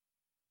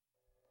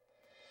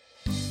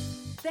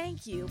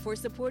Thank you for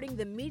supporting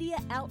the media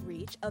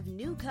outreach of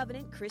New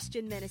Covenant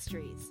Christian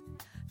Ministries.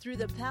 Through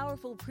the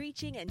powerful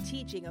preaching and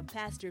teaching of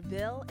Pastor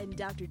Bill and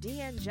Dr.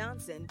 Deanne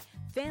Johnson,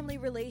 family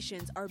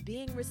relations are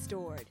being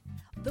restored.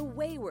 The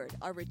wayward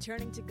are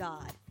returning to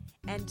God.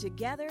 And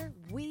together,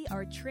 we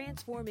are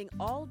transforming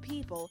all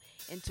people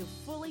into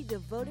fully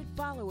devoted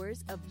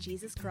followers of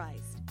Jesus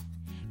Christ.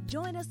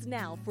 Join us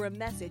now for a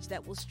message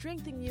that will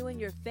strengthen you in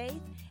your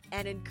faith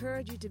and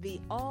encourage you to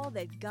be all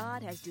that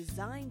God has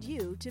designed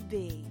you to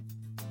be.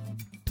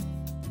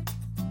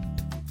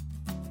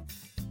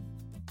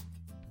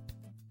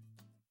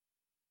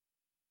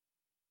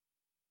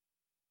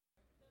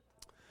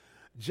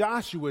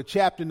 Joshua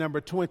chapter number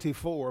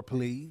 24,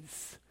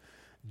 please.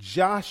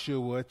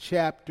 Joshua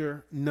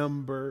chapter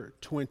number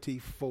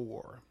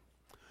 24.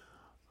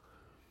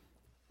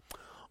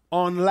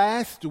 On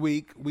last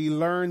week, we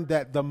learned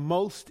that the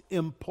most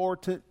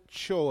important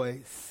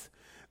choice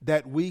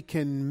that we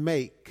can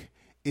make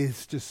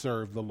is to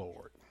serve the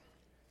Lord.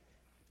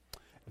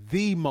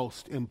 The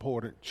most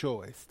important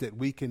choice that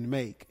we can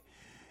make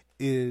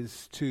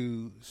is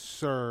to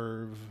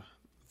serve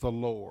the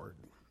Lord.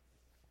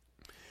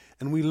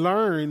 And we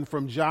learn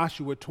from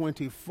Joshua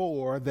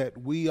 24 that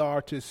we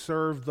are to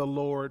serve the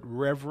Lord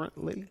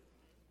reverently.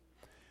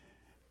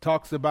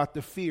 Talks about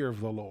the fear of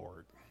the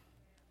Lord.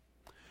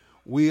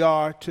 We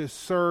are to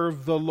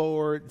serve the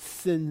Lord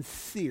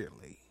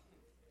sincerely.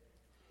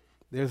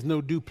 There's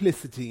no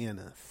duplicity in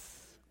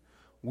us.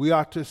 We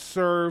are to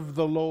serve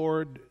the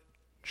Lord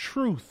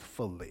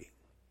truthfully.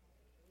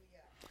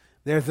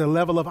 There's a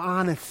level of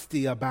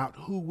honesty about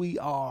who we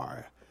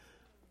are.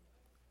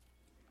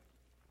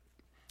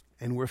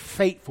 And we're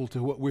faithful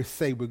to what we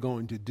say we're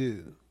going to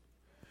do.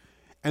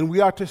 And we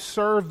are to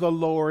serve the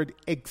Lord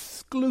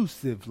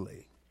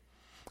exclusively.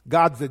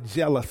 God's a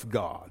jealous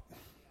God.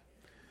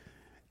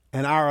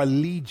 And our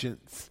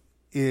allegiance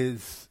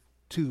is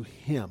to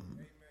Him.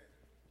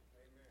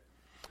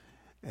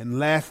 And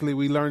lastly,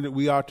 we learned that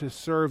we are to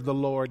serve the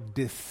Lord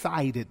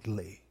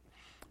decidedly.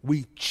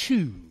 We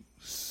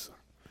choose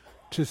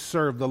to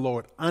serve the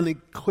Lord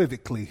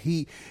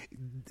unequivocally.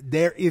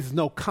 There is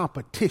no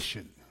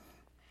competition.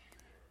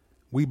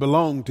 We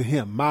belong to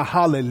Him. My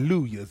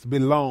hallelujahs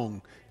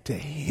belong to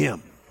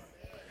Him.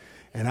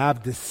 And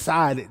I've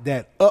decided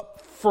that up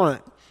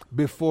front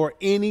before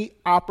any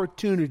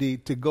opportunity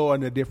to go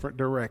in a different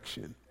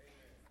direction.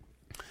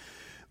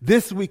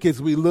 This week,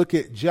 as we look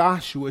at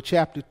Joshua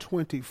chapter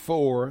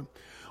 24,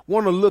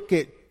 want to look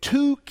at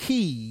two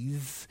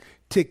keys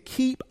to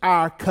keep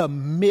our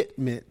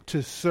commitment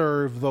to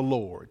serve the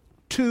Lord.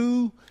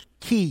 Two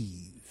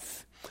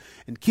keys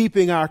in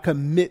keeping our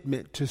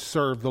commitment to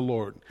serve the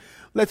Lord.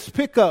 Let's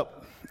pick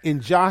up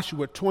in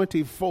Joshua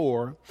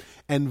 24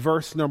 and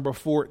verse number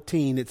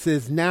 14. It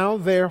says, "Now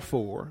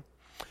therefore,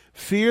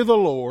 fear the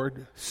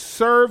Lord,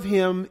 serve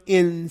Him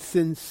in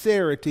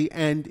sincerity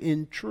and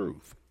in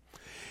truth,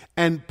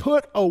 and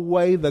put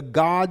away the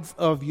gods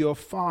of your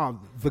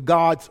father, the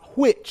gods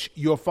which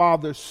your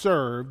father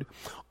served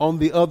on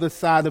the other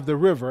side of the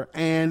river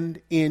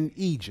and in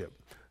Egypt."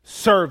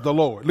 Serve the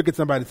Lord. Look at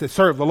somebody and say,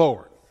 serve the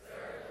Lord.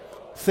 Serve the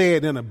Lord. Say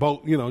it in a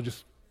bold,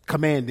 just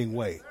commanding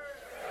way.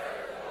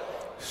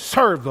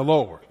 Serve the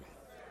Lord.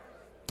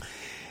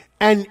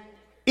 And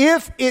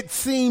if it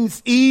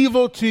seems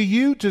evil to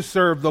you to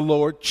serve the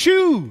Lord,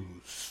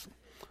 choose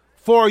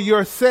for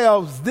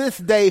yourselves this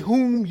day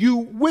whom you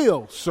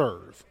will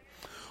serve,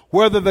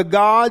 whether the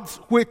gods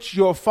which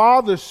your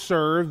fathers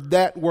served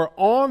that were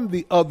on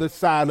the other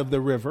side of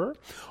the river,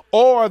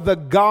 or the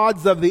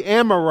gods of the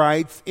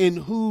Amorites in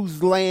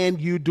whose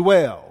land you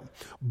dwell.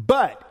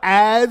 But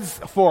as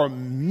for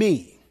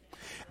me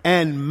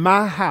and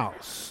my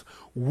house,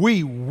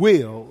 we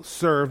will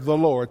serve the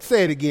Lord.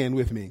 Say it again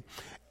with me.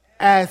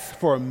 As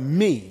for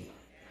me,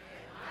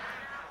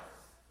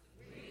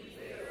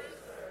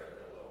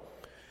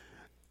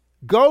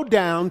 go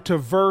down to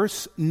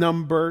verse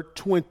number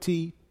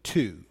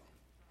 22.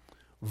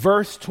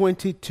 Verse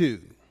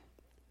 22.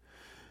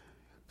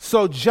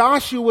 So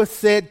Joshua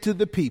said to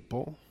the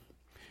people,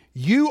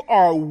 "You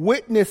are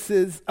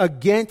witnesses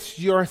against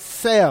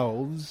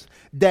yourselves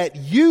that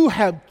you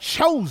have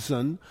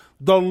chosen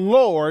the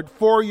Lord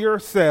for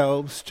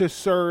yourselves to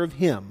serve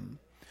Him."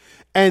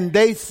 And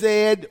they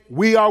said,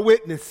 "We are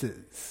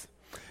witnesses."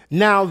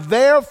 Now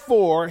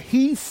therefore,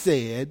 he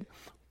said,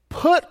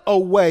 "Put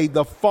away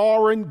the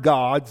foreign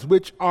gods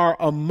which are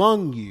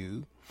among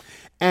you,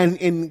 and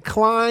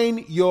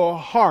incline your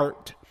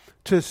heart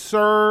to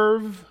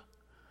serve.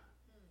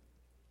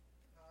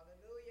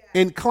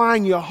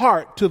 Incline your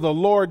heart to the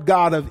Lord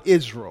God of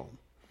Israel."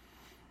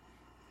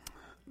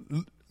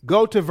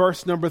 Go to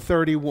verse number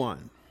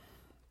 31.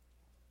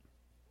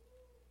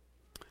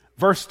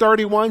 Verse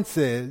 31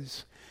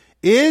 says,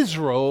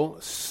 "Israel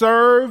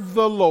served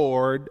the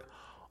Lord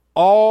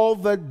all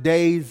the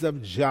days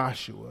of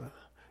Joshua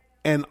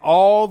and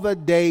all the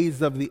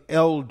days of the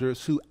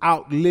elders who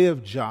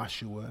outlived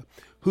Joshua,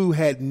 who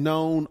had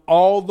known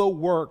all the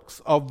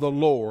works of the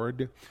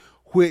Lord,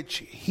 which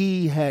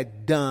He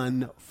had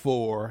done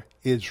for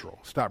Israel."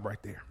 Stop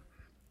right there.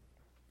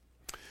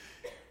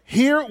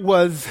 Here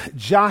was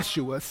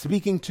Joshua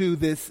speaking to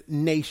this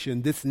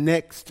nation, this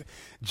next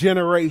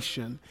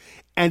generation,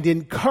 and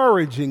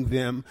encouraging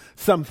them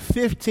some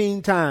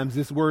 15 times,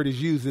 this word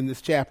is used in this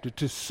chapter,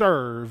 to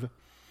serve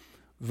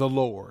the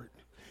Lord.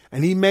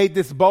 And he made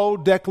this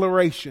bold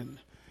declaration: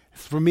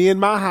 for me and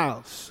my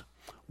house,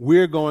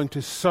 we're going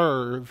to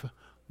serve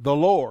the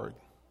Lord.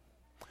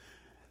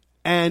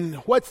 And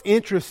what's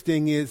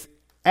interesting is,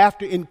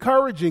 after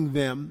encouraging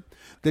them,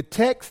 the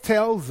text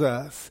tells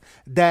us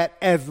that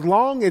as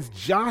long as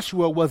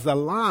Joshua was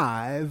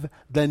alive,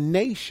 the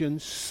nation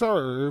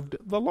served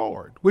the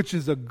Lord, which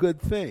is a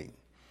good thing.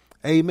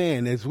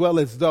 Amen. As well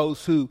as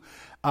those who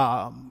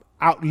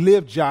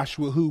outlived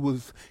Joshua, who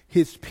was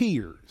his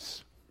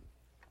peers.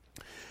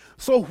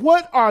 So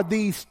what are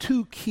these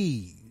two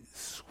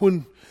keys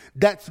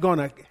that's going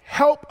to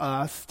help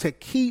us to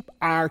keep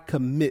our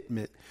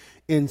commitment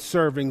in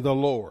serving the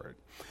Lord?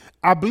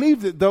 I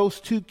believe that those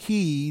two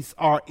keys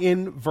are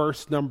in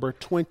verse number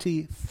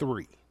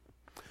 23.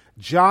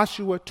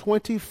 Joshua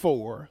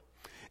 24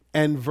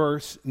 and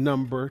verse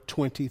number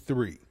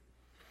 23.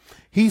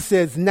 He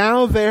says,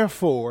 "Now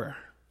therefore,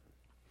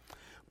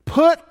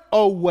 put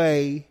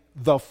away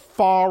the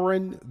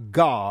foreign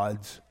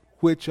gods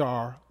which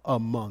are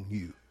among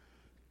you."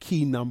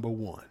 Key number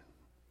one.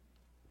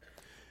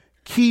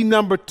 Key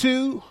number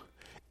two,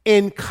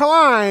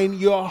 incline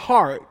your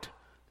heart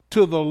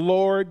to the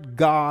Lord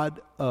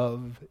God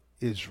of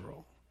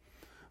Israel.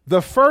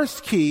 The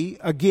first key,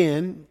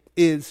 again,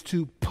 is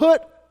to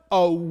put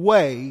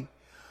away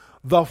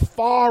the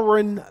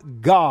foreign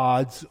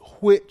gods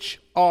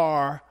which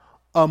are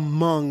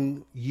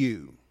among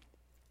you.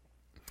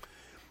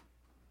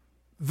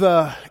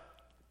 The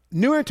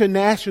New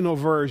International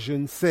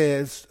Version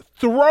says,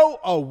 throw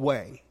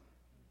away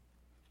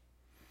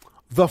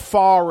the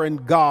foreign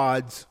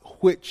gods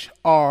which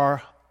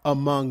are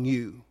among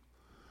you.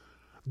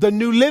 The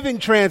New Living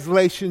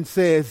Translation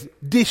says,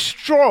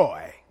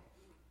 destroy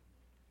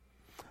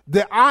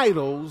the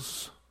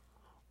idols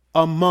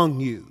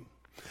among you.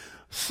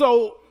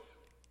 So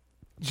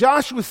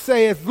Joshua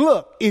says,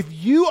 look, if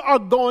you are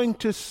going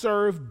to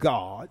serve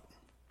God,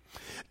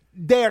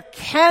 there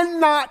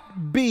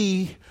cannot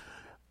be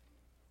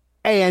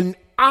an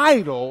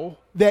idol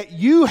that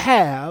you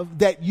have,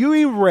 that you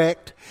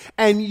erect,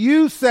 and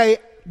you say,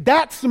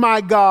 that's my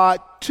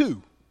God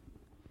too.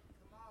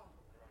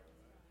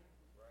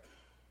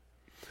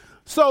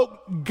 So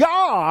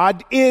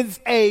God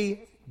is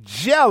a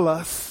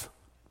jealous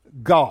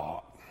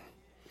God.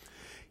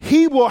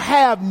 He will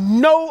have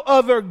no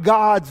other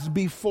gods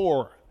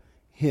before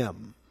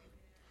him.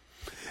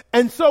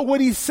 And so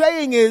what he's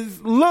saying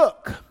is,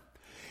 look,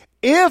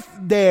 if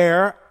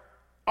there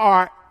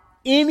are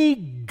any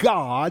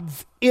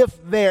gods, if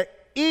there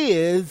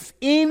is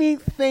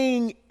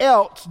anything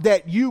else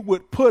that you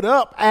would put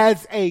up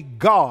as a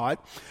god,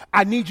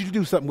 I need you to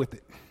do something with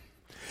it.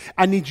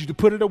 I need you to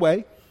put it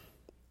away.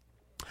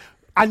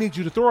 I need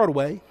you to throw it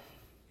away.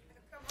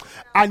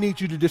 I need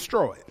you to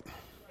destroy it.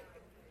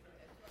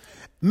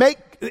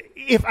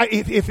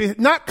 If it's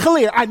not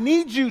clear, I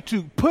need you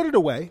to put it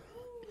away.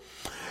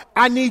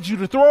 I need you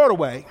to throw it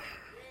away.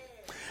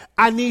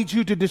 I need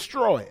you to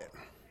destroy it.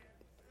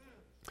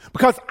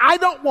 Because I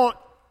don't want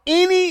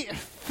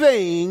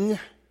anything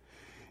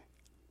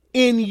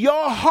in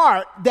your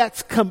heart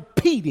that's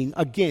competing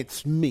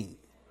against me.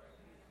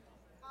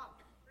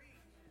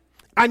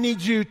 I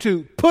need you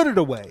to put it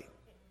away.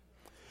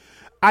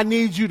 I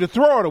need you to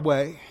throw it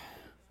away.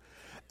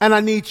 And I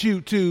need you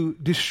to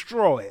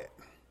destroy it.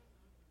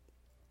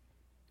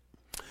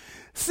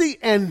 See,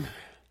 and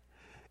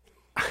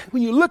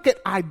when you look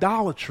at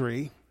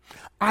idolatry,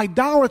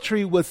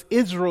 idolatry was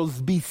Israel's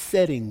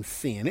besetting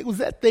sin. It was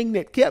that thing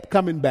that kept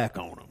coming back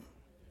on them.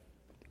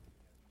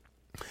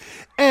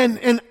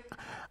 And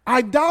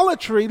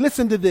idolatry,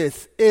 listen to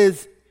this,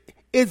 is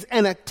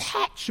an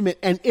attachment,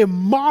 an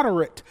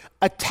immoderate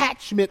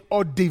attachment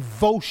or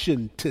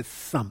devotion to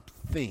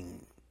something.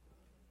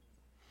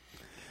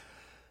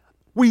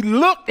 We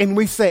look and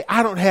we say,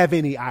 I don't have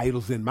any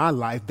idols in my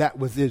life. That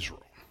was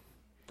Israel.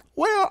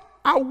 Well,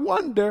 I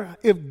wonder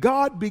if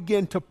God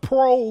began to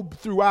probe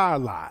through our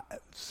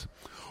lives.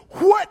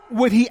 What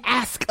would he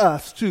ask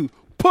us to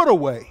put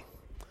away,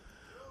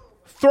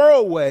 throw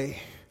away,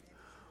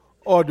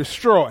 or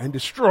destroy and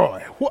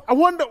destroy? I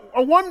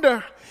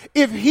wonder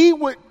if he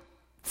would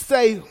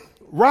say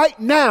right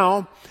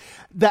now,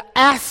 the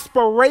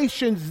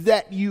aspirations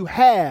that you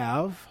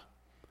have,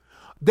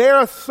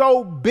 they're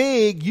so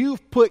big,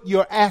 you've put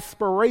your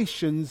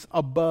aspirations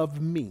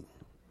above me.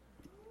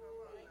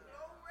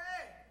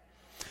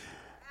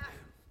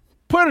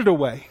 Put it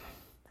away.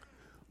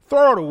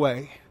 Throw it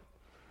away.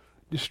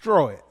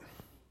 Destroy it.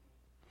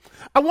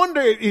 I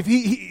wonder if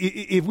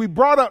we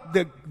brought up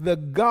the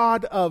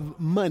God of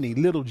money,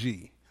 little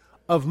g,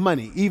 of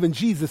money. Even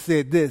Jesus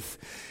said this.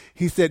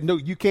 He said, no,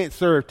 you can't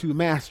serve two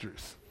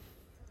masters.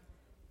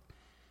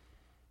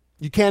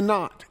 You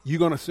cannot. You're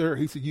going to serve,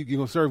 he said, you're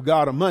going to serve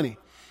God of money.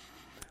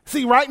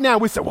 See, right now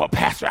we say, well,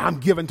 Pastor, I'm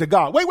giving to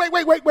God. Wait.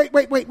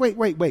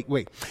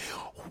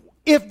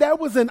 if there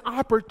was an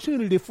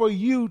opportunity for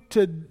you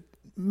to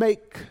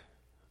make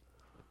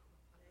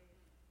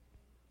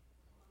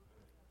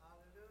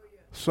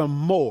some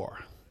more,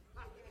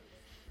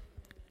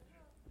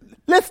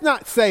 let's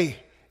not say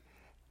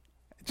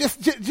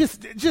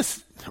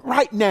just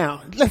right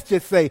now, let's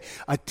just say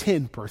a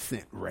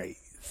 10% raise.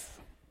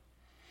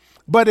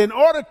 But in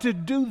order to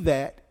do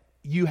that,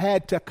 you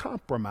had to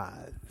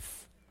compromise.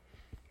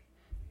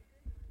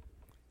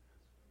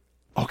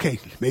 Okay,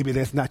 maybe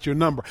that's not your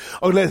number.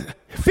 Oh, let's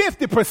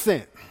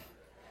 50%.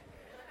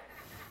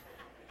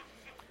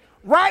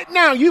 Right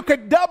now, you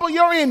could double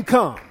your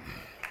income.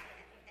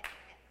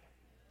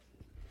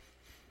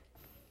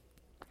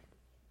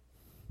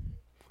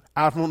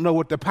 I don't know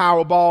what the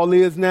Powerball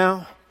is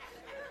now.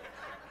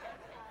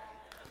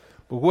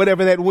 But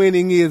whatever that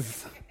winning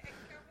is,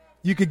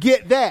 you could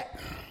get that.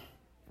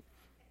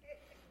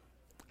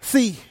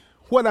 See,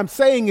 what I'm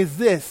saying is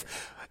this.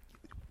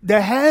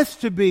 There has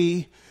to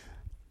be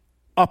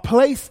a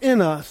place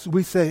in us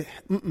we say,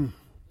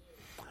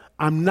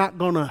 I'm not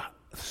going to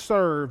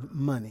serve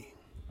money.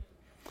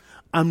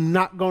 I'm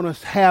not going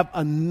to have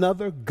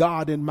another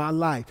God in my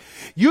life.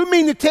 You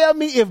mean to tell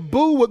me if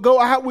Boo would go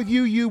out with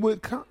you, you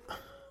would come?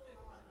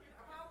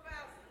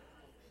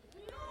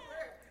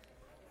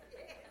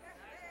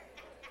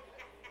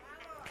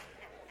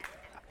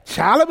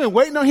 Child, I've been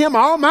waiting on him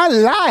all my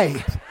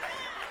life.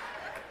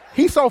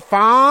 He's so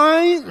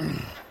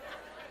fine.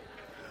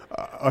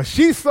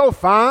 She's so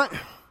fine.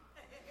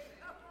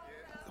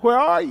 Where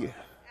are you?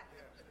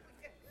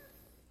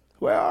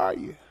 Where are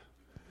you?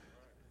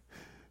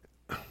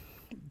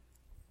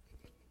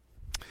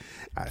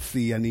 I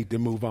see I need to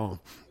move on.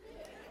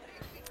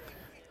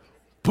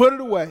 Put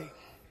it away.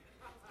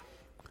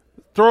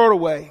 Throw it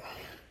away.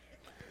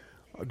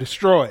 Or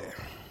destroy it.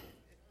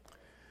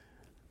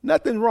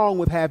 Nothing wrong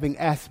with having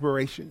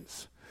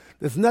aspirations.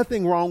 There's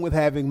nothing wrong with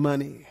having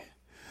money.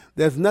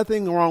 There's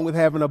nothing wrong with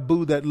having a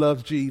boo that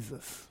loves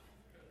Jesus.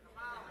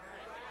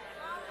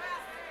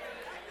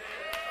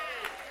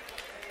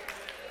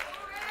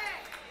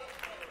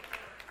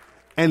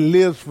 And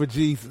lives for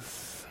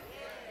Jesus.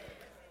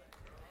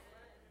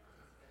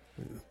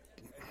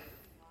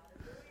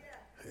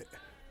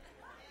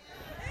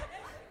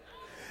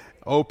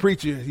 Old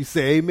preacher, he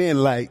said,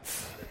 amen,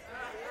 lights.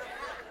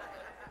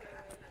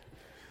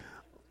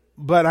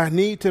 But I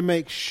need to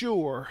make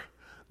sure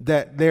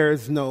that there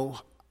is no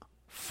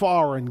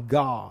foreign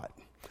God.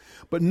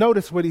 But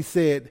notice what he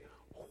said,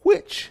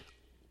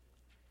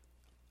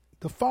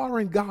 the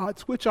foreign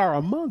gods which are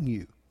among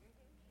you.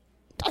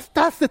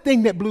 That's the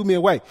thing that blew me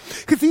away.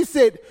 Because he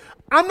said,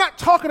 I'm not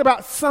talking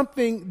about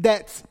something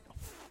that's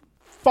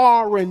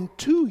foreign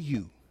to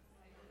you.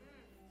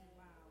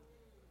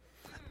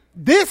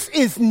 This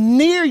is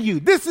near you.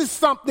 This is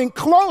something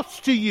close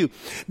to you.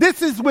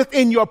 This is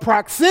within your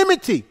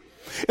proximity.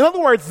 In other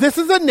words, this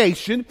is a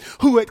nation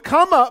who had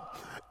come up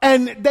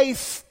and they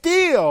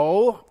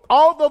still,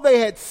 although they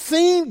had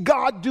seen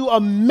God do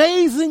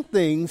amazing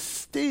things,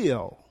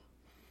 still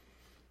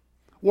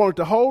wanted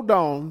to hold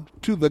on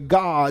to the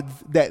gods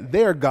that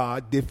their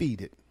God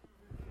defeated.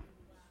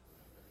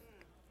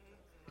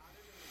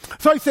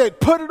 So he said,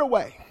 put it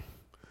away.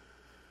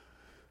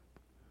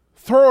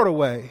 Throw it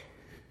away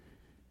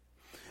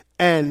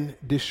and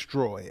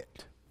destroy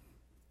it.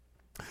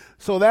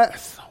 So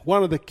that's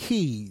one of the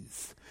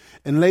keys.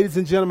 And ladies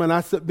and gentlemen,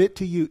 I submit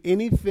to you,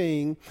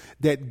 anything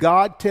that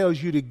God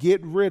tells you to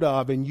get rid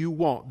of and you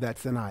want,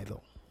 that's an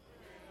idol.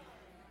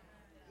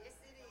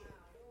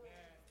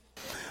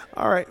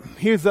 All right,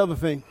 here's the other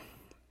thing.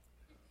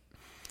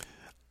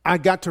 I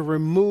got to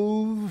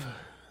remove,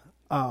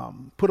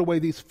 put away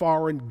these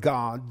foreign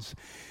gods.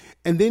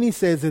 And then he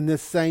says in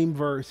this same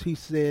verse, he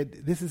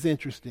said, this is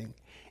interesting.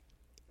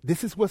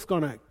 This is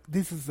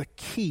the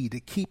key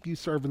to keep you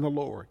serving the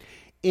Lord.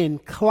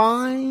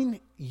 Incline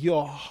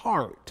your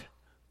heart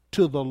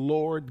to the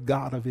Lord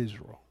God of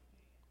Israel.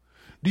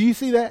 Do you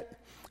see that?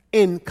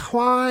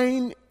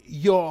 Incline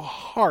your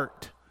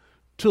heart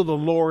to the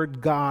Lord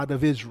God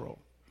of Israel.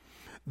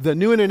 The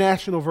New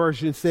International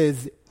Version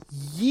says,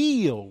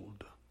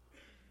 yield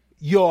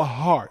your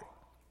heart.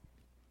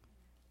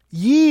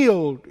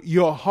 Yield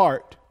your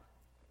heart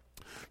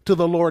to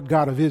the Lord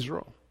God of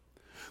Israel.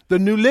 The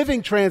New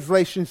Living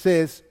Translation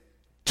says,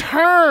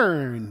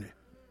 turn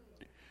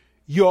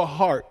your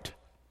heart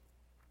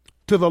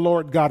to the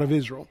Lord God of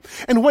Israel.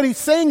 And what he's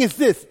saying is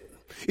this: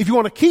 if you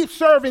want to keep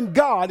serving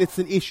God, it's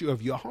an issue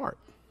of your heart.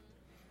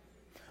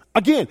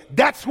 Again,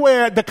 that's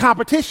where the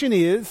competition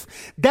is.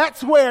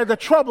 That's where the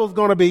trouble is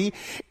going to be.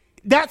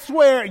 That's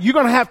where you're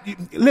going to have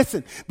to,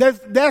 listen,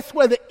 that's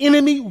where the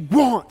enemy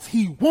wants.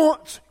 He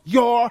wants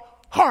your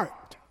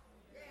heart.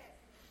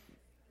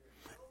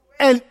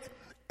 And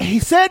he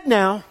said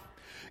now,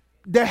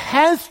 there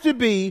has to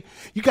be,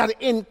 you got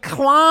to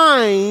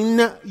incline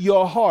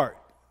your heart.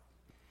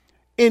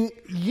 And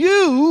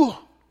you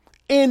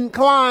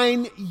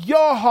incline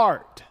your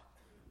heart.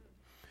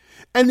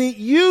 And then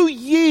you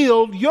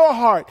yield your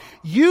heart.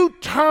 You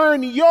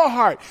turn your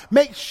heart.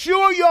 Make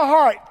sure your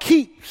heart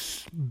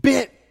keeps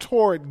bent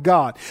toward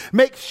God.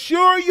 Make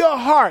sure your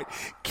heart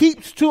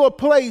keeps to a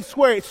place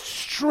where it's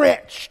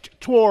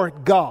stretched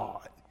toward God.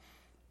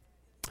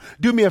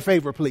 Do me a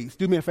favor, please.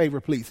 Do me a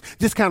favor, please.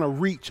 Just kind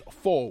of reach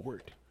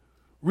forward.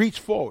 Reach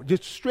forward.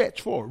 Just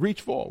stretch forward.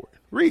 Reach forward.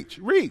 Reach.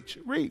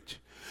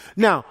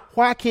 Now,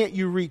 why can't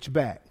you reach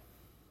back?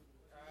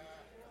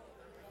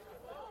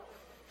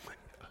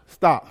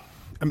 Stop.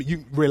 I mean,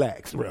 you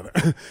relax, brother.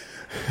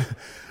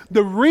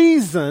 The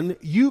reason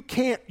you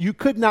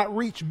could not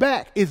reach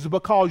back is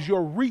because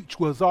your reach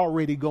was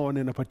already going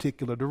in a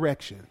particular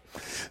direction.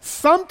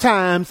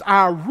 Sometimes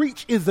our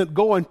reach isn't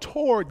going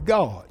toward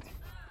God.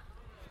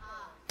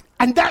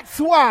 And that's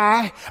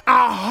why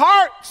our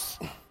hearts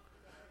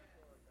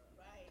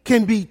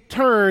can be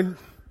turned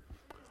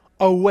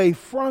away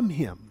from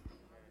him.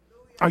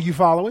 Are you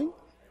following?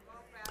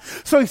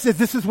 So he says,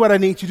 this is what I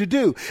need you to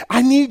do.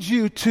 I need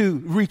you to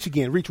reach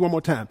again. Reach one more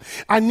time.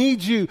 I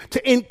need you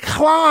to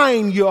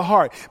incline your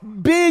heart,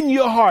 bend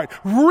your heart,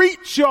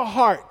 reach your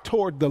heart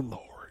toward the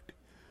Lord.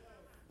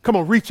 Come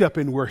on, reach up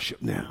in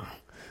worship now.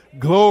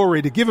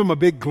 Glory to give him a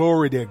big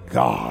glory to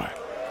God.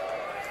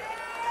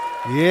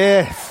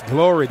 Yes,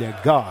 glory to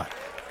God.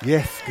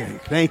 Yes, gang.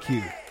 Thank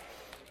you.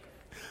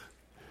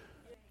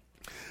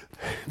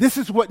 This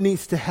is what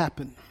needs to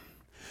happen.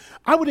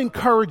 I would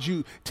encourage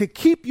you to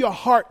keep your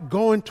heart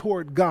going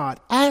toward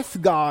God.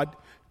 Ask God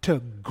to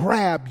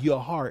grab your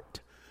heart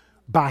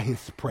by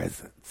his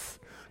presence.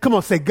 Come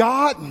on, say,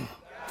 God,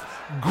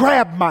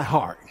 grab my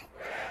heart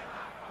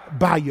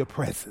by your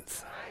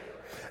presence.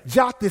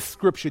 Jot this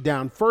scripture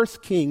down, 1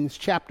 Kings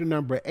chapter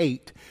number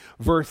 8,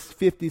 verse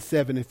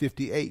 57 and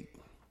 58.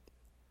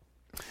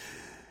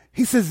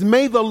 He says,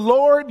 May the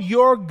Lord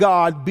our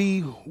God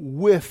be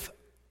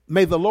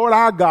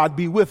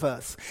with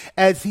us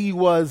as he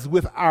was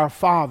with our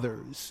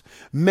fathers.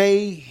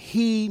 May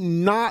he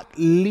not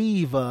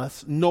leave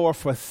us nor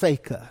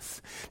forsake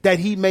us, that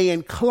he may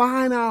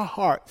incline our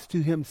hearts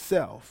to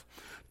himself,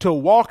 to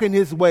walk in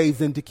his ways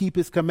and to keep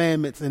his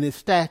commandments and his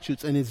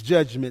statutes and his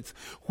judgments,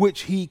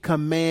 which he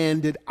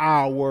commanded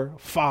our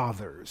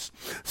fathers.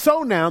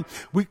 So now,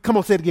 come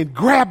on, say it again,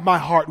 grab my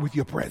heart with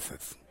your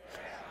presence.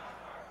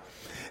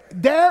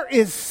 There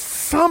is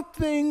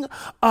something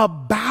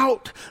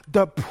about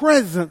the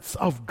presence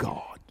of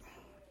God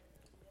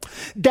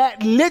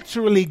that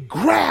literally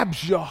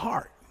grabs your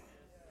heart.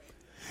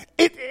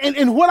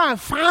 And what I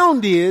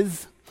found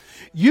is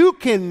you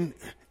can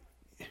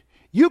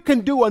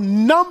do a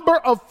number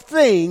of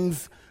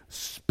things,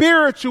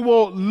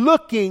 spiritual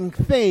looking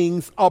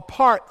things,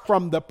 apart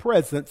from the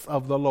presence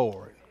of the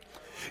Lord.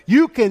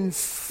 You can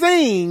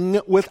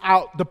sing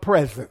without the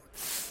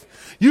presence.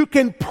 You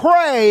can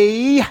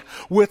pray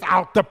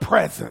without the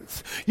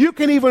presence. You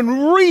can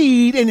even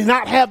read and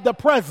not have the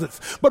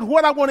presence. But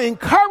what I want to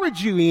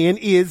encourage you in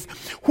is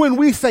when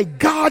we say,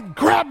 God,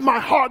 grab my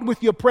heart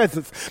with your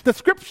presence. The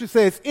scripture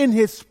says, in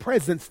his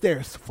presence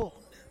there's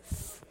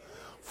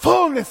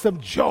fullness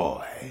of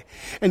joy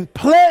and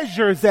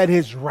pleasures at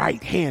his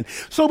right hand.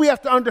 So we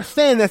have to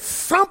understand that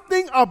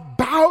something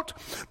about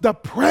the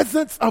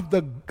presence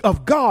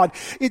of God,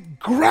 it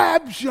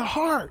grabs your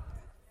heart.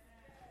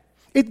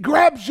 It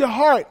grabs your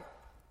heart.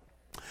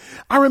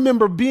 I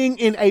remember being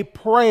in a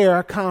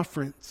prayer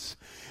conference,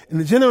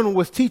 and the gentleman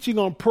was teaching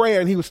on prayer,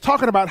 and he was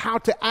talking about how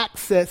to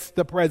access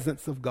the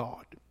presence of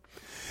God.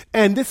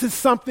 And this is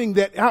something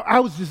that I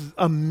was just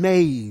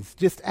amazed,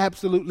 just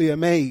absolutely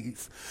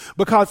amazed,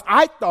 because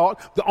I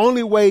thought the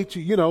only way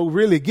to,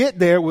 really get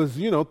there was,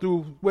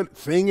 through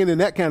singing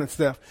and that kind of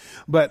stuff.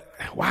 But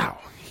wow,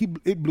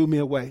 it blew me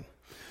away.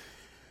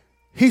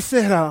 He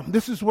said,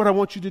 this is what I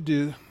want you to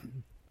do.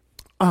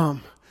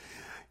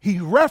 He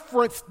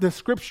referenced the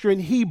scripture in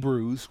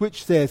Hebrews,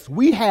 which says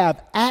we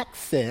have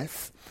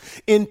access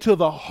into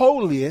the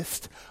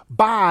holiest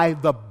by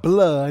the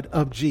blood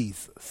of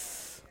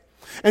Jesus.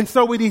 And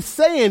so what he's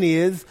saying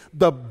is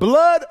the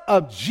blood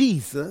of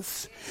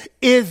Jesus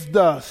is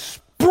the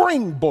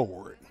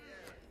springboard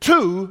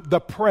to the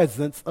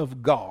presence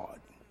of God.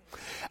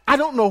 I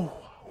don't know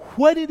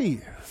what it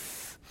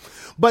is,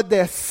 but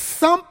there's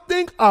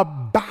something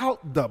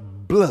about the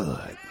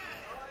blood.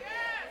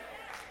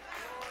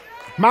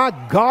 My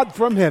God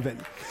from heaven.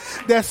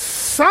 There's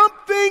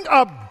something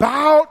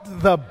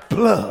about the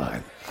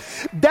blood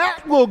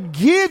that will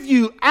give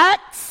you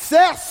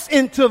access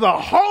into the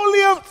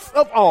holiest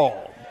of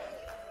all.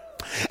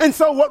 And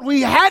so what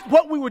we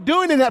were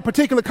doing in that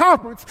particular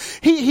conference,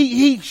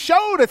 he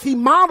showed us, he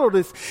modeled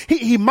us,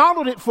 he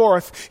modeled it for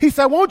us. He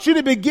said, I want you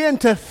to begin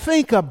to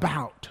think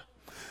about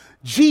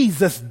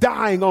Jesus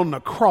dying on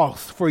the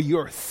cross for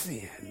your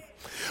sin,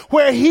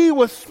 where he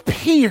was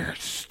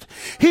pierced.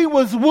 He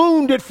was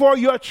wounded for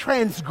your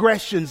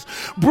transgressions,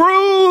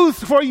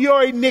 bruised for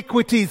your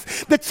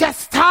iniquities. The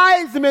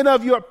chastisement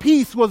of your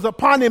peace was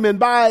upon him, and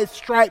by his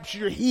stripes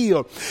you're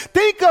healed.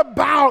 Think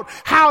about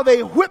how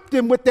they whipped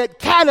him with that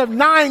cat of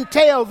nine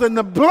tails, and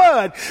the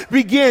blood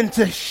began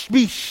to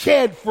be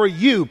shed for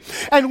you.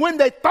 And when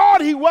they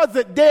thought he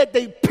wasn't dead,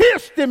 they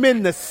pierced him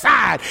in the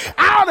side.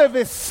 Out of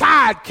his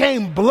side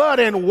came blood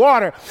and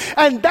water,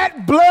 and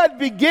that blood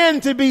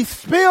began to be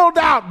spilled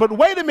out. But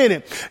wait a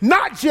minute,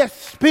 not just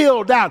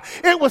spilled out.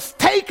 It was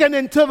taken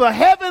into the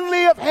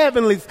heavenly of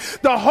heavenlies,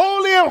 the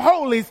holy of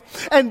holies,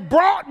 and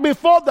brought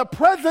before the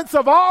presence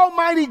of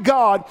Almighty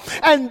God.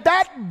 And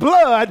that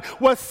blood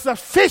was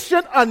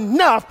sufficient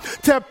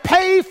enough to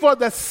pay for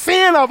the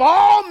sin of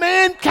all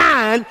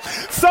mankind,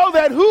 so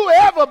that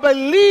whoever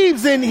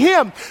believes in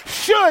him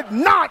should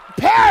not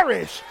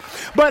perish,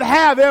 but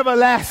have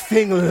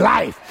everlasting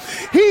life.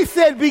 He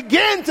said,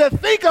 begin to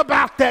think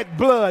about that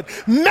blood.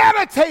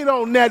 Meditate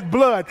on that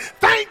blood.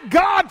 Thank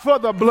God for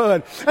the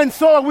blood. And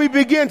so we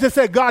begin to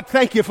say, God,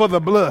 thank you for the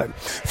blood.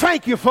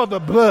 Thank you for the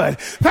blood.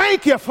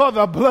 Thank you for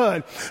the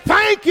blood.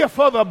 Thank you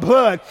for the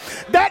blood.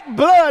 That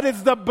blood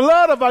is the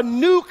blood of a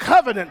new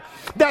covenant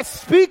that's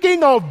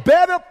speaking of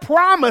better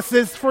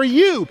promises for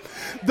you.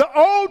 The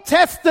Old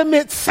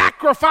Testament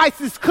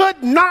sacrifices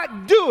could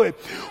not do it.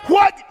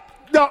 What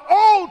the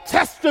Old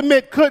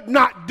Testament could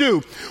not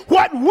do,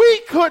 what we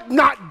could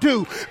not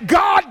do,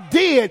 God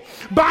did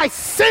by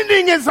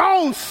sending his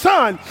own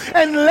son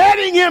and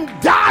letting him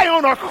die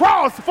on a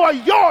cross for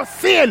your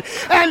sin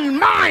and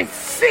my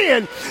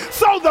sin.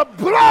 So the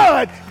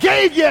blood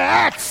gave you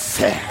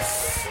access.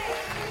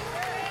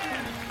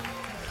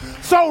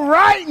 So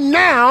right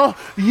now,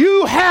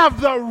 you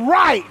have the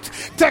right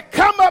to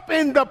come up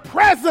in the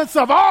presence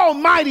of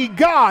Almighty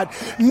God,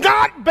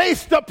 not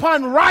based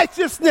upon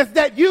righteousness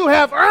that you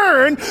have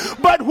earned,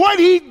 but what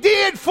he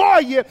did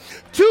for you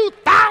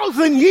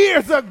 2,000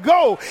 years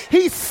ago.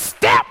 He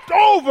stepped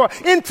over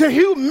into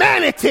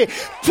humanity,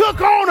 took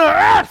on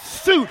an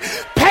earth suit,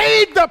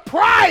 paid the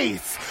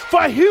price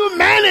for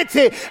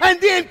humanity,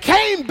 and then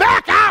came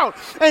back out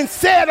and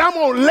said, I'm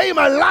going to lay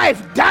my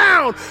life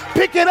down,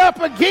 pick it up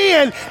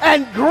again,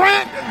 and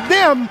grant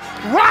them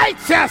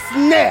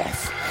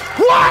righteousness.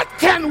 What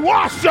can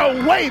wash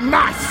away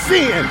my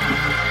sin?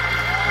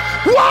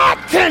 What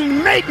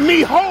can make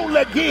me whole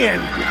again?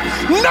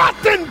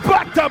 Nothing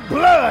but the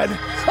blood.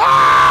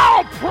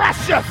 Oh,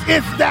 precious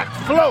is that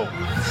flow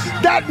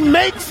that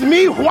makes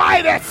me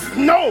white as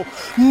snow.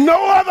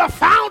 No other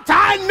fount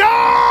I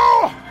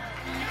know.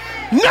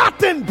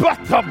 Nothing but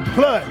the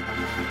blood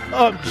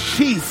of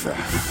Jesus.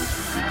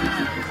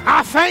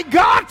 I thank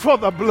God for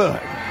the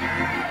blood.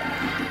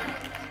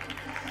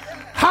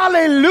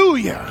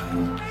 Hallelujah.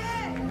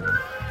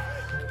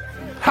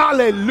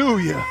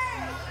 Hallelujah.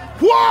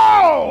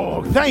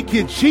 Whoa! Thank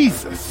you,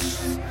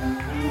 Jesus.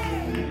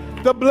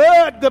 The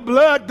blood, the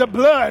blood, the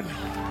blood.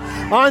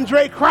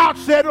 Andre Crouch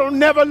said it'll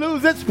never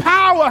lose its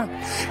power.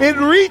 It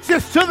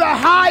reaches to the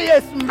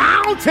highest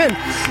mountain.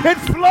 It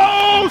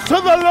flows to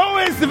the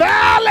lowest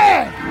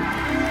valley.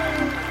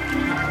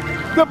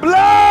 The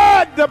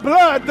blood, the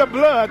blood, the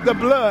blood, the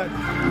blood.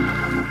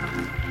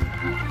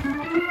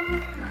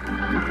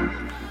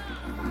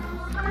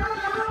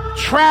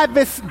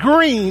 Travis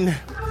Green,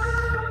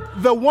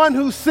 the one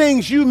who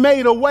sings You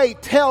Made a Way,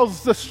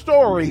 tells the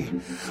story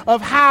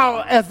of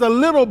how as a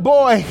little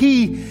boy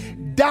he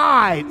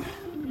died.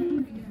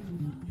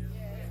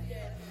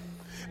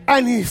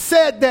 And he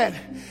said that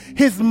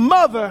his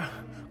mother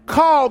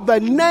called the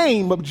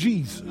name of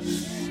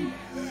Jesus.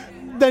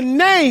 The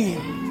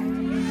name.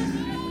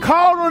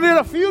 Called on it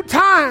a few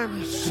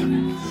times.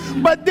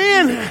 But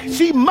then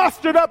she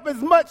mustered up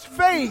as much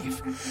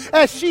faith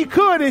as she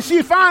could, and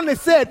she finally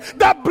said,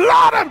 the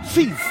blood of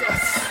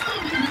Jesus.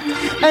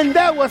 And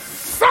there was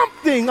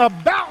something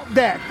about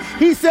that.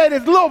 He said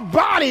his little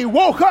body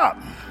woke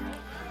up.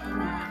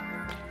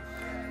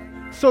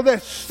 So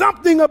there's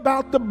something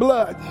about the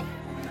blood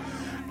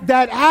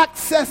that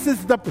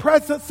accesses the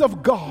presence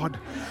of God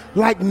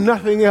like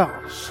nothing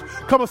else.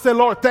 Come on, say,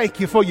 Lord, thank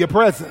you for your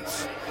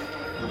presence.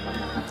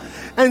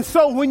 And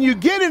so when you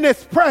get in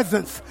his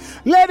presence,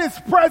 let his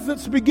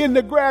presence begin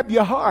to grab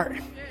your heart.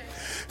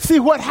 See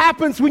what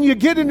happens when you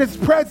get in his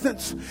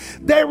presence?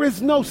 There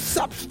is no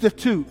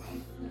substitute.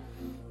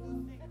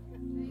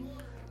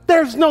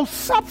 There's no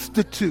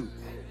substitute.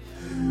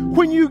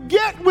 When you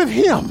get with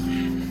him,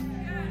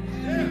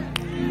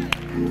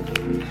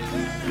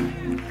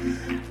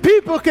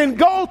 people can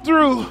go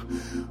through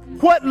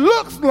what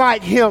looks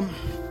like him,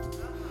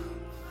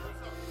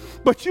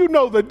 but you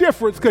know the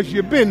difference because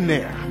you've been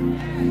there.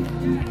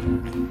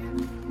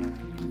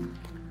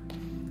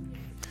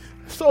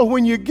 So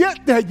when you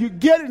get there, you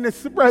get in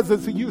his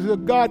presence and you say,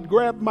 God,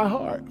 grab my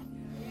heart.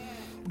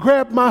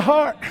 Grab my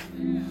heart.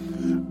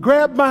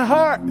 Grab my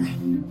heart.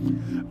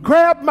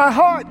 Grab my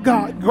heart,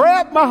 God.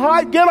 Grab my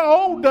heart. Get a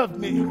hold of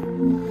me.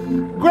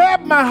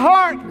 Grab my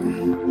heart.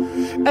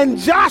 And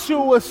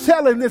Joshua was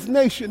telling this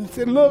nation, he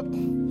said, look,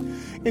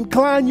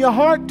 incline your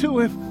heart to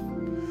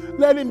him.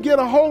 Let him get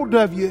a hold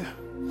of you.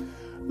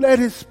 let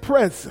his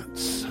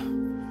presence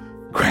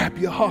grab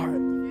your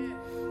heart.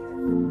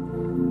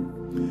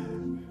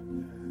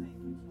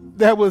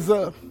 There was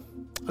a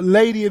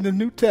lady in the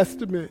New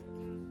Testament.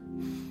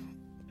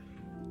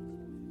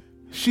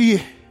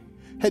 She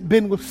had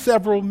been with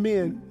several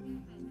men.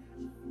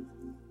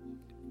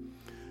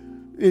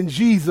 And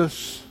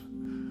Jesus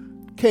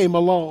came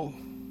along.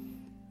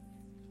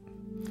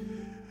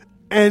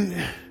 And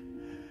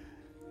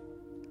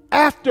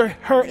after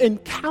her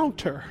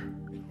encounter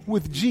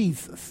with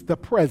Jesus, the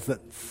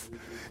presence,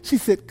 she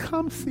said,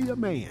 come see a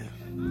man.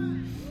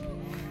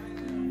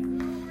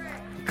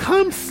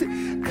 Come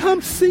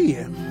see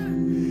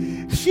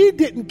him. She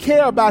didn't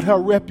care about her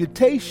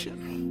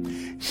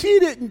reputation. She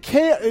didn't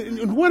care.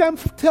 And what I'm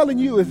telling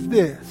you is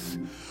this.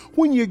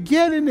 When you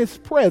get in his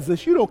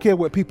presence, you don't care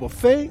what people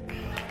think.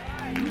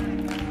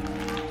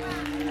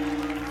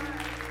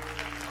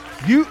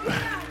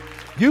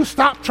 You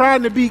stop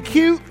trying to be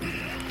cute.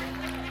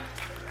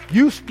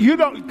 You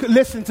don't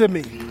listen to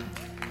me.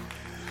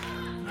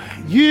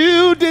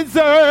 You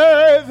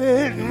deserve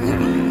it.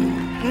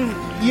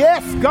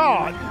 Yes,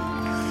 God.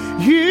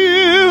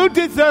 You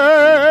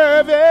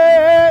deserve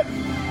it.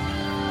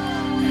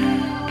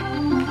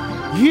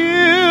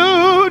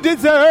 You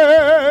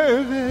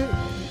deserve it.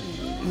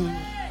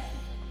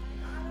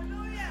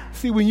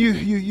 See, when you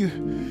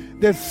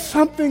there's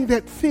something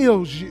that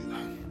fills you.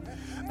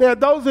 There are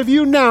those of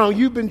you now,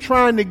 you've been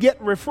trying to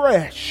get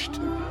refreshed.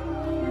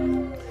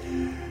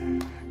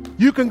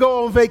 You can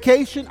go on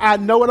vacation, I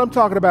know what I'm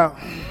talking about,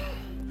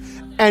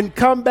 and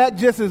come back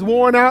just as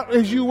worn out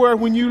as you were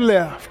when you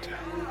left.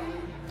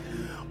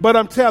 But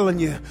I'm telling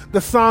you,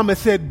 the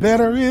psalmist said,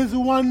 better is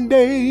one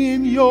day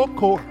in your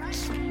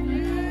courts.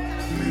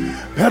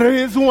 Better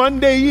is one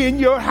day in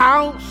your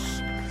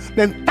house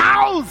than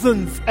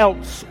thousands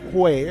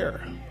elsewhere.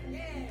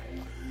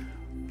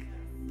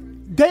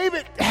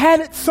 David had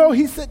it so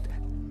he said,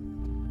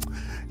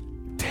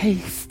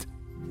 taste,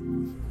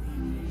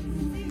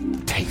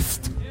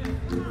 taste,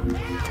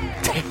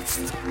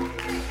 taste,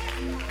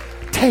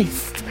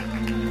 taste,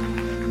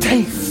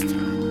 taste,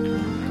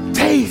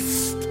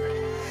 taste,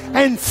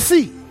 and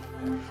see.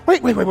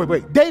 Wait.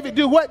 David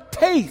do what?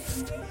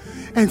 Taste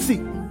and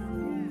see.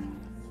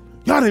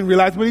 Y'all didn't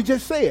realize what he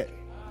just said.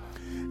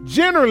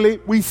 Generally,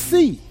 we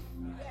see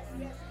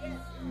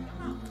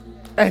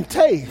and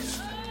taste.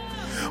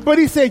 But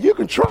he said, you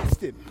can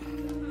trust him.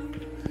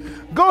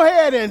 Go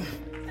ahead and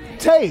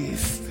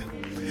taste.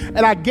 And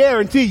I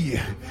guarantee you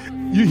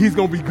he's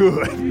going to be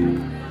good.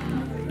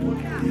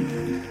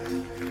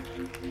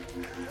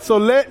 So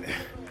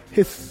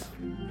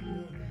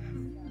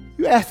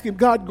you ask him,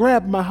 God,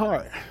 grab my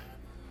heart.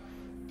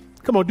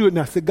 Come on, do it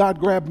now. Say, God,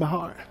 grab my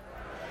heart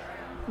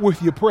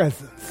with your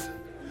presence.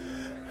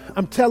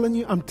 I'm telling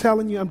you.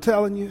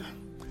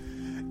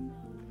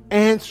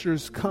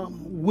 Answers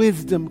come,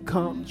 wisdom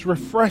comes,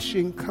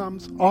 refreshing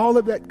comes. All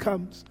of that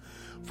comes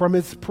from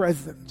his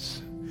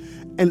presence.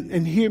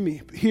 And hear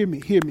me. Let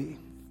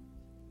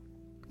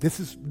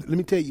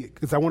me tell you,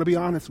 because I want to be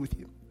honest with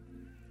you.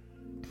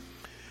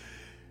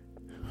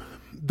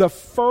 The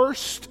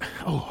first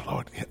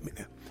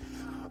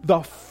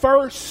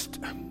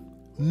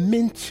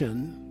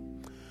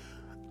mention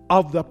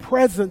of the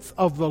presence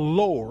of the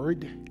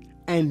Lord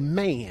and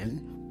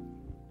man,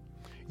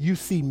 you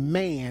see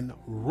man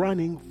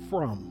running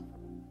from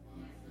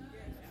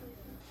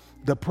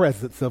the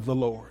presence of the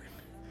Lord.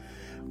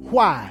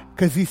 Why?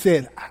 Because he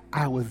said,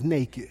 I was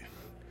naked.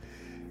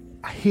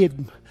 I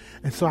hid,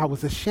 and so I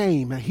was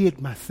ashamed. I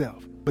hid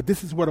myself. But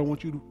this is what I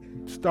want you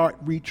to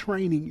start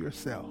retraining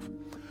yourself.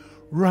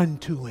 Run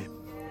to him.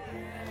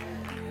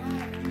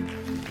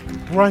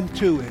 Run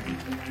to him.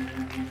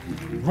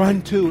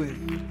 Run to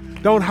him.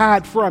 Don't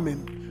hide from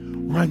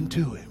him. Run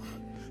to him.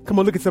 Come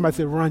on, look at somebody and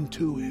say, run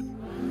to him.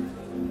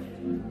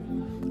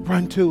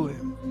 Run to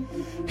him.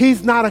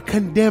 He's not a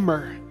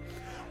condemner.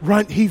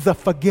 He's a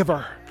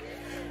forgiver.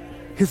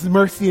 His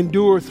mercy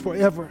endures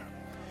forever.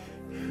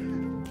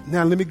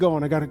 Now let me go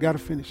on. I gotta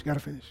finish.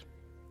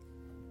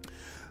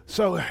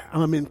 So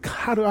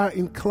how do I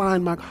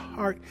incline my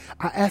heart?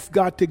 I ask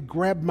God to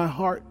grab my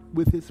heart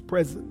with his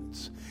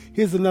presence.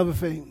 Here's another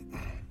thing.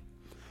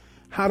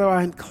 How do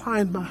I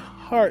incline my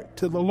heart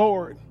to the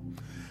Lord?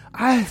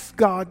 I ask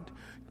God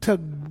to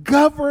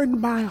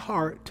govern my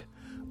heart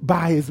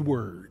by his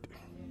word.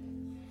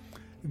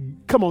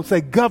 Come on,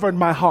 say, govern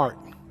my heart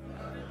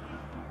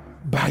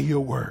by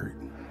your word.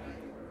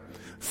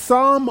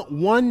 Psalm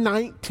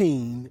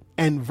 119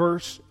 and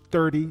verse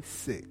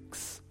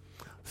 36.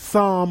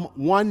 Psalm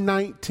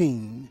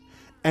 119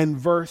 and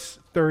verse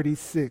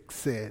 36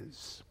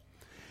 says,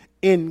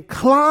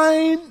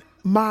 incline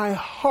my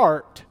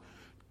heart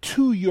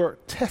to your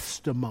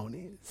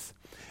testimonies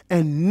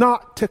and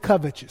not to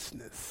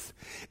covetousness.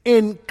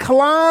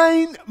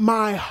 Incline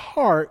my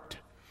heart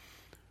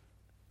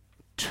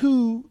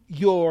to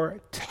your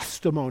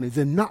testimonies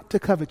and not to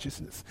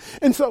covetousness.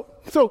 And so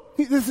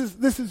this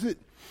is it.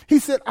 He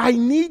said, I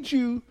need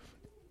you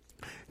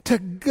to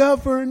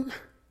govern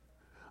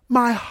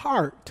my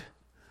heart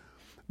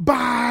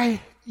by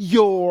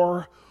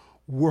your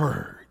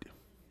word.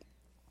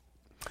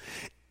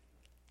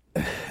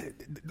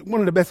 one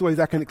of the best ways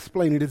I can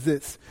explain it is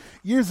this.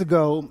 Years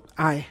ago,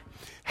 I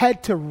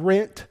had to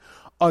rent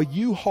a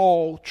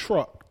U-Haul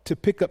truck to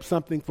pick up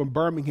something from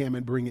Birmingham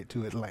and bring it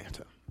to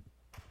Atlanta.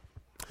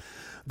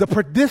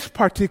 This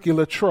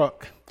particular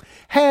truck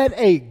had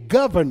a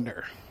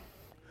governor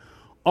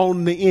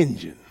on the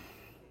engine.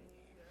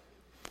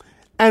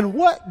 And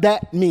what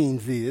that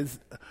means is,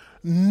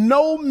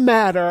 no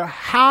matter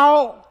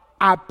how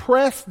I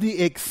pressed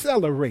the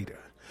accelerator,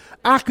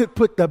 I could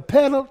put the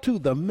pedal to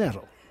the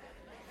metal.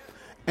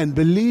 And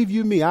believe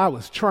you me, I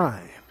was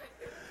trying.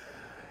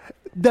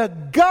 The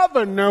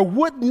governor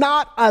would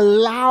not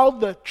allow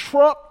the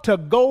truck to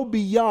go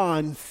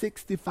beyond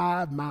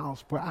 65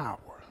 miles per hour.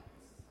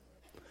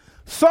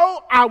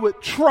 So I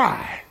would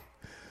try.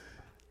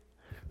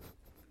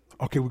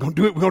 Okay, we're going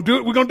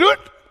to do it.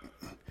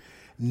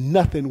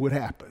 Nothing would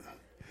happen.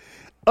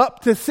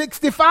 Up to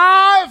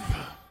 65,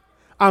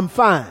 I'm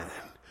fine.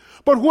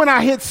 But when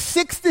I hit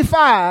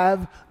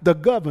 65, the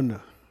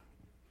governor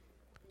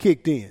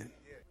kicked in.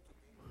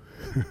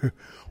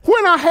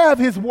 When I have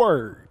his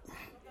word,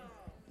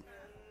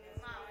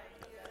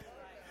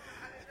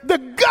 the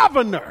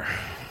governor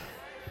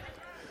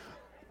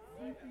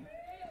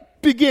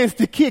begins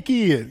to kick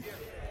in.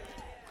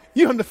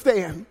 You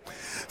understand?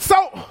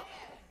 So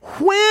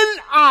when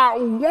I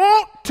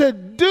want to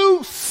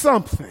do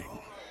something,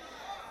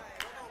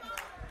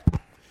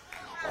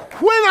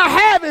 when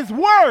I have his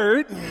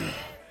word,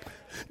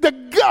 the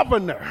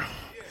governor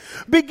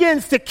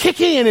begins to kick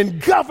in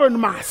and govern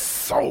my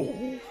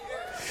soul.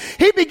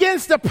 He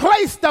begins to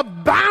place the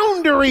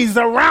boundaries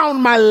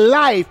around my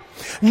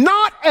life,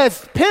 not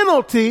as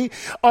penalty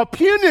or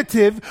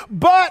punitive,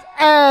 but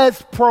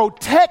as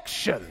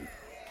protection.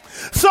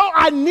 So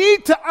I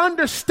need to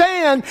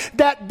understand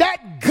that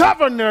that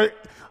governor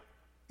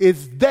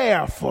is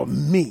there for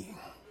me.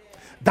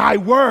 Thy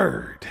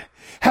word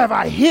have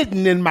I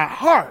hidden in my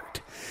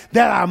heart,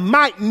 that I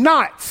might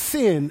not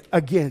sin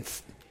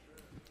against.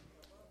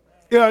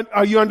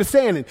 Are you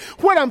understanding?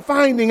 What I'm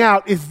finding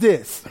out is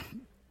this.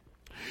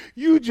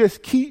 You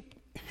just keep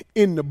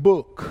in the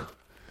book.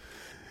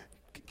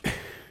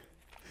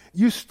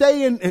 You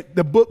stay in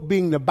the book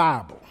being the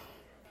Bible.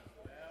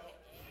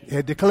 You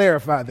had to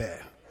clarify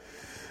that.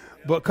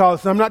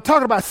 Because I'm not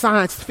talking about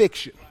science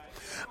fiction.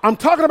 I'm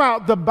talking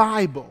about the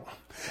Bible.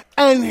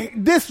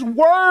 And this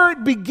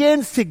word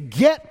begins to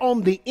get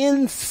on the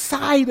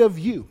inside of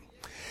you.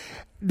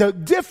 The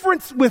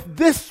difference with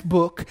this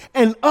book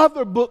and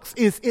other books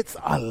is it's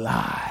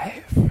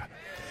alive.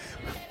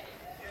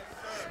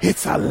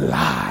 It's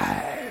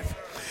alive.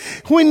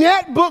 When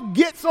that book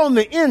gets on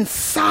the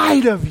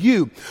inside of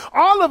you,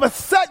 all of a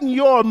sudden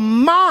your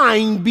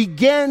mind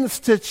begins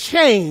to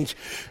change.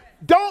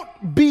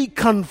 Don't be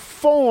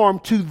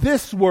conformed to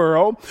this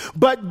world,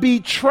 but be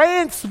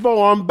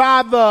transformed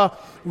by the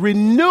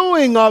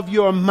renewing of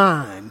your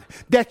mind,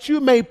 that you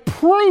may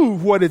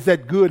prove what is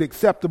that good,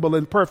 acceptable,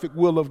 and perfect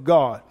will of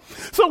God.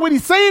 So what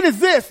he's saying is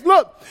this: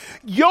 look,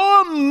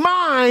 your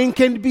mind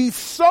can be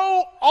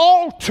so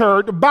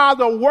altered by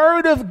the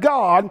word of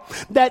God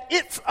that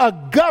it's a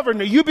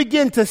governor. You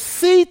begin to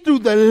see through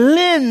the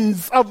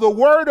lens of the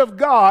word of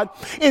God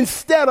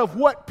instead of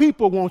what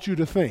people want you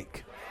to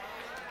think.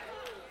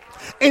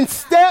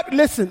 Instead,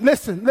 listen.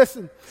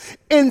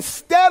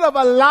 Instead of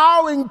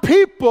allowing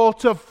people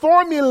to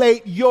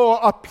formulate your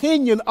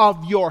opinion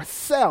of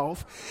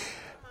yourself,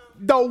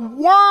 the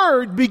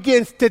word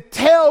begins to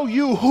tell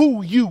you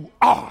who you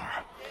are.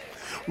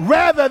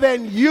 Rather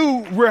than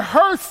you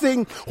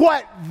rehearsing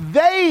what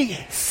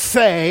they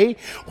say,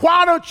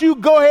 why don't you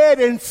go ahead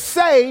and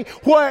say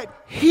what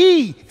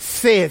he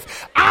says?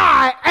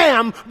 I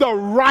am the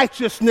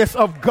righteousness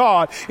of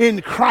God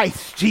in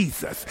Christ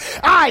Jesus.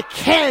 I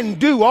can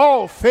do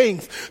all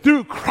things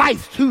through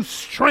Christ who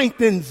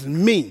strengthens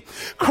me.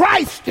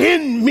 Christ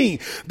in me,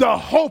 the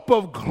hope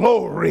of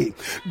glory.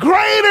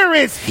 Greater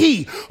is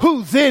he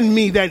who's in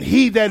me than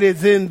he that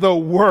is in the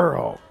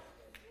world.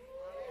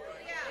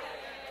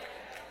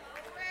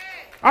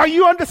 Are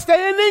you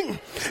understanding?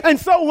 And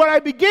so what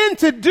I begin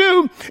to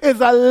do is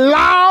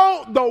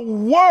allow the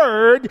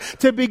word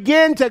to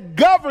begin to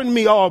govern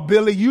me. Oh,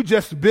 Billy, you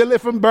just Billy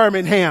from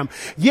Birmingham.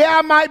 Yeah,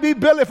 I might be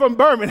Billy from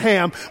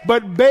Birmingham,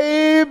 but